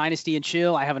podcast, Dynasty and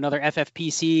Chill. I have another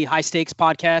FFPC high stakes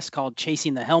podcast called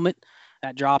Chasing the Helmet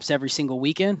that drops every single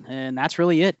weekend, and that's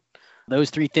really it.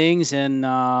 Those 3 things, and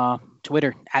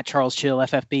Twitter at Charles Chill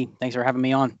FFB. Thanks for having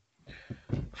me on.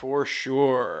 For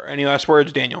sure. Any last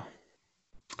words, Daniel?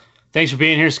 Thanks for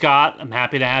being here, Scott. I'm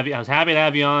happy to have you. I was happy to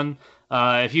have you on.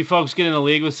 If you folks get in the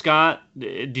league with Scott,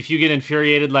 if you get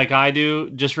infuriated like I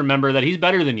do, just remember that he's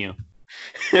better than you.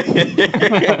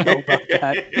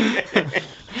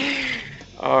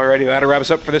 Alrighty, that'll wrap us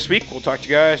up for this week. We'll talk to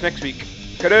you guys next week.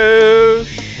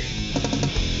 Kadosh!